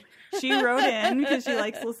 So she wrote in because she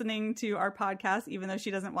likes listening to our podcast, even though she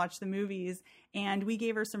doesn't watch the movies. And we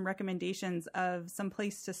gave her some recommendations of some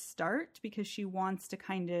place to start because she wants to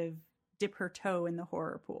kind of dip her toe in the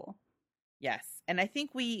horror pool. Yes, and I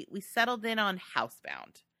think we settled in on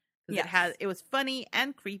Housebound. Yes. It was funny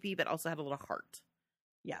and creepy, but also had a little heart.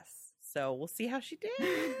 Yes. So we'll see how she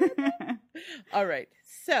did. All right.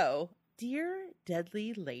 So, dear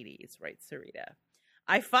deadly ladies, writes Sarita,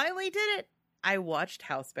 I finally did it. I watched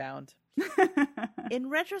Housebound. In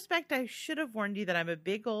retrospect, I should have warned you that I'm a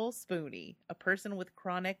big ol' spoonie, a person with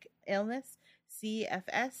chronic illness,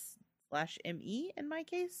 CFS/ME in my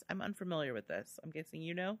case. I'm unfamiliar with this. I'm guessing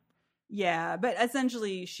you know? Yeah, but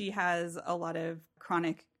essentially she has a lot of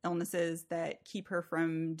chronic illnesses that keep her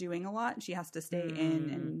from doing a lot. She has to stay in,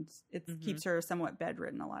 and it keeps her somewhat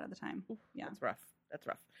bedridden a lot of the time. Oof, yeah. That's rough. That's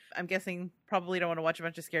rough. I'm guessing probably don't want to watch a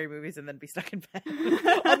bunch of scary movies and then be stuck in bed.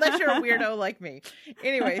 Unless you're a weirdo like me.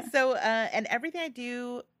 Anyway, so, and everything I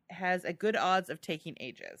do has a good odds of taking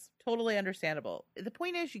ages. Totally understandable. The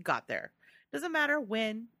point is you got there. Doesn't matter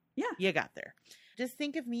when. Yeah. You got there. Just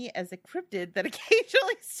think of me as a cryptid that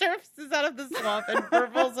occasionally surfaces out of the swamp and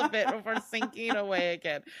burbles a bit before sinking away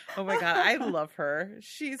again. Oh my God, I love her.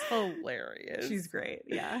 She's hilarious. She's great,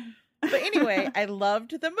 yeah. But anyway, I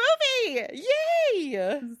loved the movie. Yay!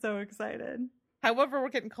 I'm so excited. However, we're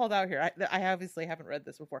getting called out here. I obviously haven't read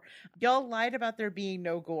this before. Y'all lied about there being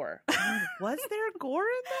no gore. Was there gore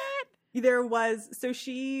in that? There was, so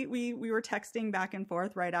we were texting back and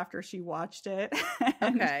forth right after she watched it.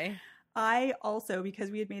 Okay. I also,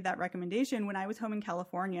 because we had made that recommendation, when I was home in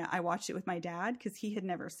California, I watched it with my dad because he had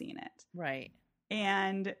never seen it. Right.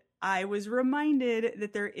 And I was reminded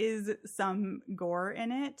that there is some gore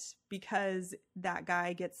in it because that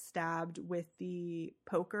guy gets stabbed with the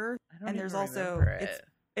poker. And there's also,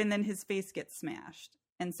 and then his face gets smashed.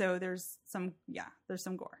 And so there's some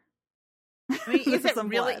gore. I mean, is it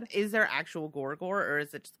really, is there actual gore, or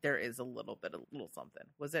is it just, there is a little something?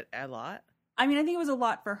 Was it a lot? I mean, I think it was a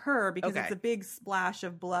lot for her because it's a big splash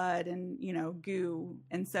of blood and, goo.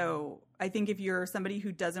 And so I think if you're somebody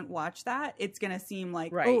who doesn't watch that, it's going to seem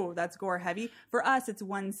like, oh, that's gore heavy. For us, it's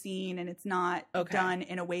one scene and it's not done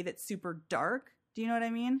in a way that's super dark. Do you know what I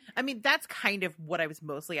mean? I mean, that's kind of what I was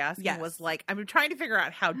mostly asking was like, I'm trying to figure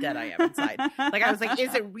out how dead I am inside. Like, I was like,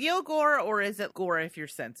 is it real gore or is it gore if you're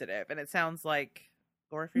sensitive? And it sounds like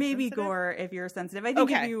gore if you're sensitive? Gore if you're sensitive. I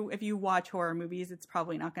think if you watch horror movies, it's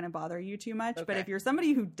probably not going to bother you too much. But if you're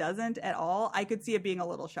somebody who doesn't at all, I could see it being a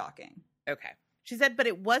little shocking. Okay. She said, but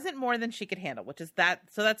it wasn't more than she could handle, which is that.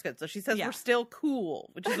 So that's good. So she says we're still cool,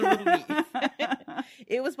 which is a relief.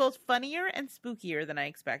 It was both funnier and spookier than I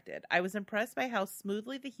expected. I was impressed by how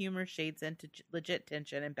smoothly the humor shades into legit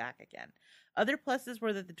tension and back again. Other pluses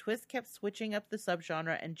were that the twist kept switching up the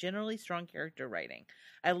subgenre and generally strong character writing.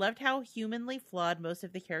 I loved how humanly flawed most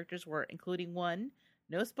of the characters were, including one,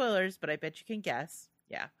 no spoilers, but I bet you can guess.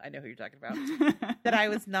 Yeah, I know who you're talking about. That I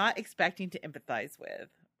was not expecting to empathize with.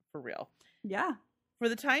 For real. Yeah. For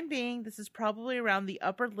the time being, this is probably around the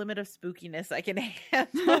upper limit of spookiness I can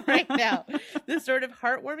handle right now. The sort of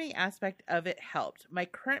heartwarming aspect of it helped. My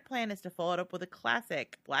current plan is to follow it up with a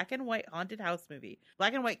classic black and white haunted house movie.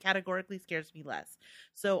 Black and white categorically scares me less,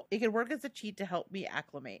 so it could work as a cheat to help me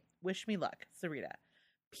acclimate. Wish me luck, Sarita.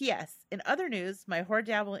 P.S. In other news, my horror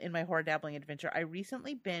dabbling adventure, I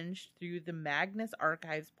recently binged through the Magnus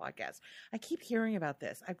Archives podcast. I keep hearing about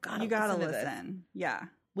this. I've got to listen. Yeah.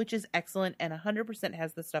 Which is excellent and 100%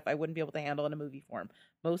 has the stuff I wouldn't be able to handle in a movie form.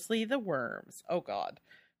 Mostly the worms. Oh, God.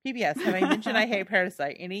 PBS, have I mentioned I hate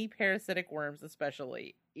Parasite? Any parasitic worms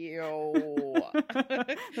especially. Ew.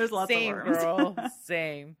 There's lots of worms. Same, girl.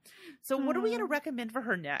 Same. So what are we going to recommend for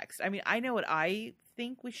her next? I mean, I know what I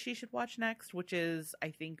think she should watch next, which is,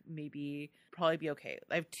 I think, probably be okay.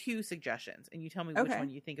 I have two suggestions, and you tell me which one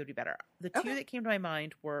you think would be better. The two that came to my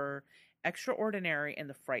mind were Extraordinary and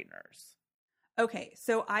The Frighteners. Okay,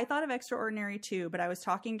 so I thought of Extraordinary too, but I was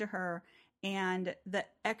talking to her, and the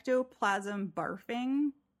ectoplasm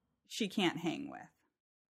barfing, she can't hang with.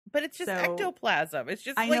 But it's just ectoplasm. It's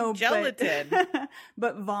just gelatin.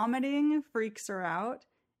 But vomiting freaks her out,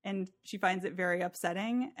 and she finds it very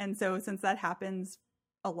upsetting. And so since that happens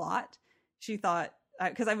a lot, she thought,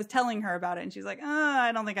 because I was telling her about it, and she's like,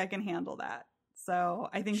 I don't think I can handle that. So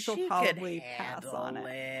I think she'll probably pass on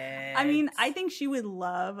it. I mean, I think she would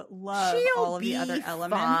love all of the other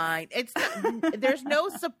elements. Fine. There's no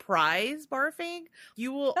surprise barfing.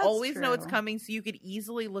 You will always know it's coming, so you could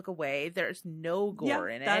easily look away. There's no gore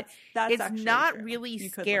in it. It's not really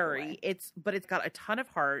scary. But it's got a ton of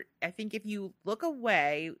heart. I think if you look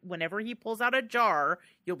away whenever he pulls out a jar,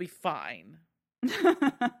 you'll be fine.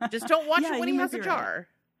 Just don't watch it when he has a jar. Right.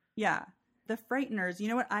 Yeah. The Frighteners, you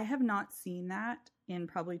know what? I have not seen that in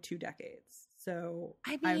probably 2 decades. So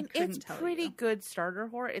I mean, it's pretty good starter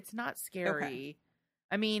horror. It's not scary. Okay.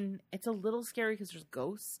 I mean, it's a little scary because there's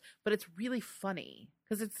ghosts, but it's really funny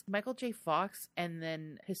because it's Michael J. Fox and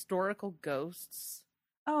then historical ghosts.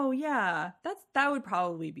 Oh yeah, that would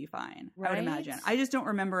probably be fine. Right? I would imagine. I just don't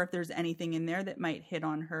remember if there's anything in there that might hit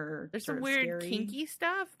on her. There's some weird kinky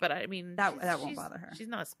stuff, but I mean that won't bother her. She's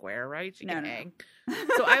not a square, right? She can hang.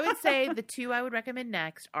 So I would say the two I would recommend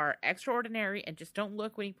next are Extraordinary and Just Don't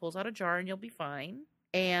Look When He Pulls Out a Jar and You'll Be Fine.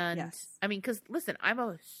 And I mean, because listen, I'm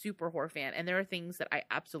a super horror fan, and there are things that I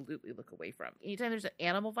absolutely look away from. Anytime there's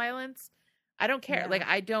animal violence, I don't care. Yeah. Like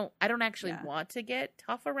I don't actually want to get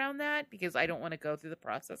tough around that because I don't want to go through the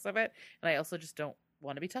process of it. And I also just don't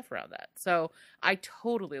want to be tough around that. So I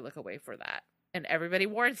totally look away for that. And everybody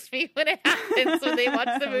warns me when it happens. So they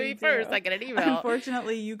watch the movie first. I get an email.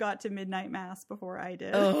 Unfortunately, you got to Midnight Mass before I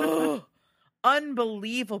did. Oh,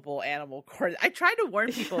 unbelievable animal court. I tried to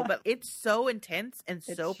warn people, but it's so intense and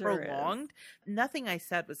so prolonged. Nothing I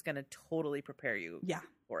said was going to totally prepare you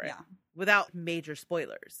for it without major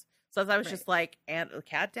spoilers. So I was just like, and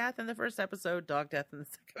cat death in the first episode, dog death in the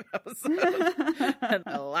second episode, and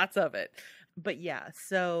lots of it. But yeah,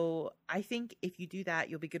 so I think if you do that,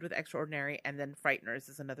 you'll be good with Extraordinary, and then Frighteners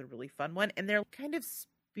is another really fun one. And they're kind of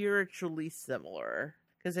spiritually similar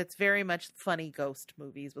because it's very much funny ghost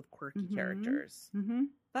movies with quirky characters. Mm-hmm.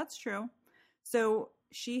 that's true. So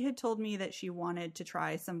she had told me that she wanted to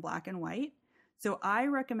try some black and white. So I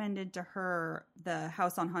recommended to her the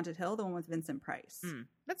House on Haunted Hill, the one with Vincent Price.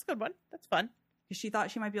 That's a good one. That's fun. Because she thought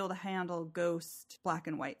she might be able to handle ghost black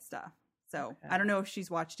and white stuff. So Okay. I don't know if she's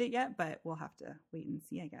watched it yet, but we'll have to wait and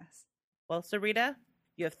see, I guess. Well, Sarita,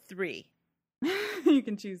 you have 3, You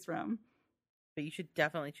can choose from. but you should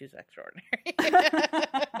definitely choose Extraordinary.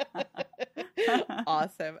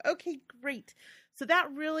 Awesome. Okay, great. So that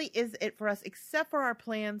really is it for us, except for our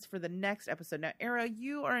plans for the next episode. Now, Era,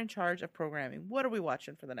 you are in charge of programming. What are we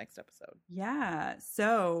watching for the next episode? Yeah.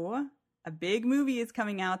 So a big movie is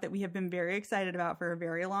coming out that we have been very excited about for a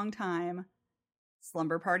very long time.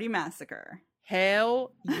 Slumber Party Massacre.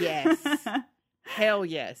 Hell yes. Hell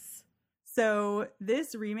yes. So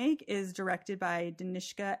this remake is directed by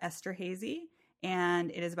Danishka Esterhazy, and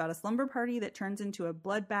it is about a slumber party that turns into a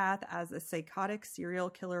bloodbath as a psychotic serial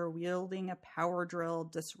killer wielding a power drill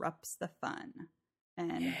disrupts the fun.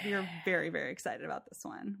 And we are very, very excited about this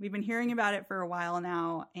one. We've been hearing about it for a while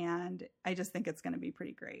now, and I just think it's going to be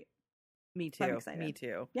pretty great. Me too. So I'm excited. Me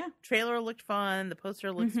too. Yeah. Trailer looked fun. The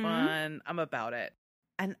poster looks Mhm. fun. I'm about it.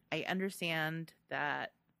 And I understand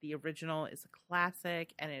that the original is a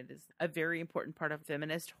classic and it is a very important part of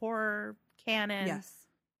feminist horror canon. Yes.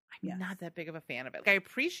 I'm Yes. not that big of a fan of it. I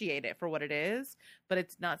appreciate it for what it is, but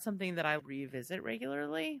it's not something that I revisit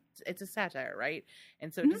regularly. It's a satire, right?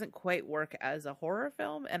 And so it Mhm. doesn't quite work as a horror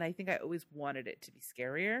film. And I think I always wanted it to be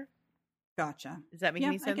scarier. Gotcha. Does that make Yeah,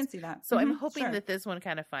 any sense? I can see that. So I'm Mhm, hoping sure. that this one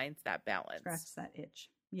kind of finds that balance. Scratch that itch.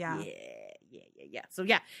 Yeah. Yeah. So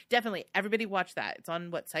yeah, definitely. Everybody watch that. It's on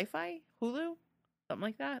what, Sci-Fi? Hulu? Something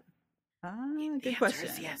like that? Ah, good The question.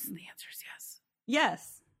 answer is yes. The answer is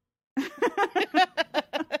Yes. yes.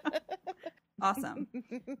 Awesome.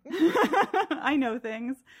 I know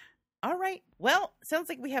things. All right. Well, sounds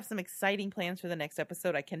like we have some exciting plans for the next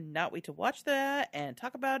episode. I cannot wait to watch that and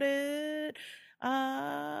talk about it.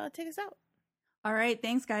 Take us out. All right.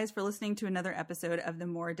 Thanks, guys, for listening to another episode of the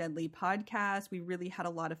More Deadly podcast. We really had a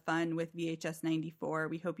lot of fun with VHS 94.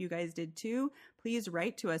 We hope you guys did too. Please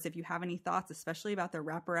write to us if you have any thoughts, especially about the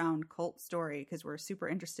wraparound cult story, because we're super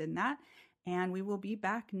interested in that. And we will be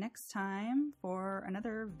back next time for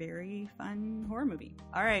another very fun horror movie.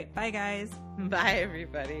 All right. Bye, guys. Bye,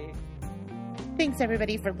 everybody. Thanks,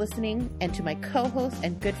 everybody, for listening, and to my co-host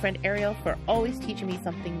and good friend Ariel for always teaching me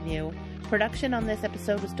something new. Production on this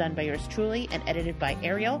episode was done by yours truly and edited by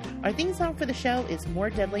Ariel. Our theme song for the show is More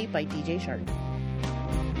Deadly by DJ Shark.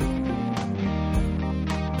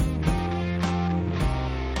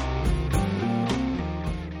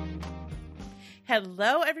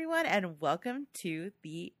 Hello, everyone, and welcome to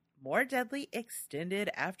the More Deadly Extended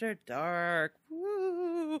After Dark.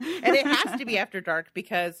 Woo! And it has to be After Dark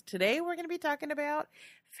because today we're going to be talking about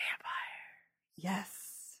vampires. Yes.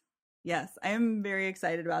 Yes, I am very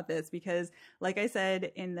excited about this because, like I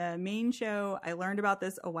said in the main show, I learned about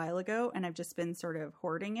this a while ago and I've just been sort of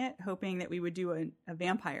hoarding it, hoping that we would do a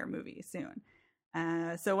vampire movie soon.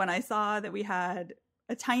 So when I saw that we had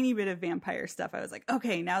a tiny bit of vampire stuff, I was like,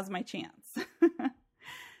 okay, now's my chance.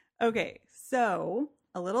 Okay, so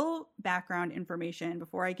a little background information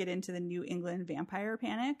before I get into the New England vampire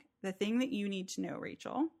panic. The thing that you need to know,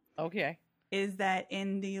 Rachel, Okay. is that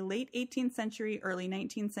in the late 18th century, early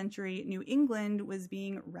 19th century, New England was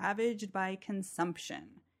being ravaged by consumption.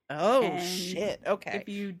 Oh, And shit. Okay. If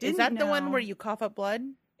you didn't Is that the know, one where you cough up blood?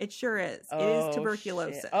 It sure is. It Oh, is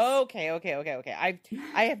tuberculosis. shit. Okay.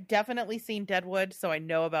 I have definitely seen Deadwood, so I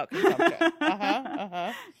know about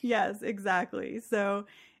consumption. Yes, exactly. So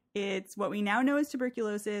it's what we now know as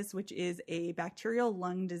tuberculosis, which is a bacterial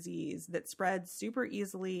lung disease that spreads super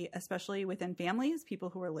easily, especially within families, people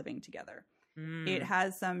who are living together. It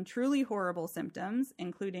has some truly horrible symptoms,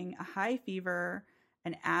 including a high fever,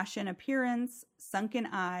 an ashen appearance, sunken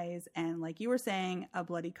eyes, and like you were saying, a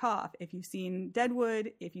bloody cough. If you've seen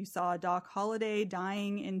Deadwood, if you saw Doc Holliday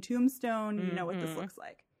dying in Tombstone, you know what this looks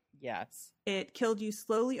like. Yes. It killed you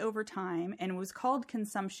slowly over time and was called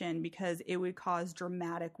consumption because it would cause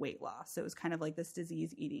dramatic weight loss. So it was kind of like this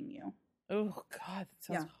disease eating you. Oh, God.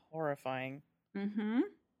 That sounds horrifying. Mm-hmm.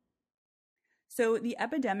 So the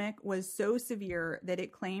epidemic was so severe that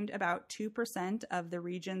it claimed about 2% of the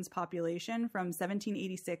region's population from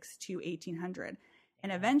 1786 to 1800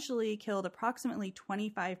 and eventually killed approximately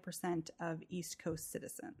 25% of East Coast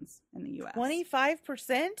citizens in the U.S.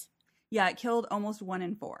 25%? Yeah, it killed almost 1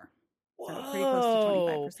 in 4. Whoa. So pretty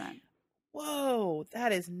close to 25%. Whoa,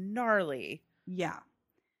 that is gnarly. Yeah.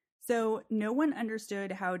 So no one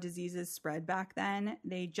understood how diseases spread back then.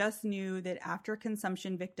 They just knew that after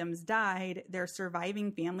consumption victims died, their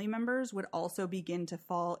surviving family members would also begin to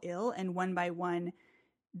fall ill, and one by one,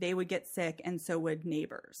 they would get sick, and so would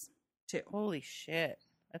neighbors too. Holy shit.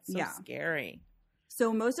 That's so scary.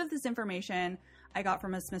 So most of this information I got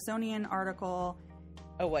from a Smithsonian article.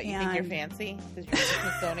 Oh, what? You think you're fancy? Because you're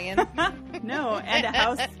Smithsonian? No, and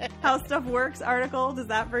a How Stuff Works article. Does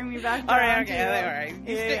that bring me back? All right, okay, all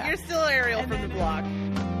right. You're still Ariel from the block.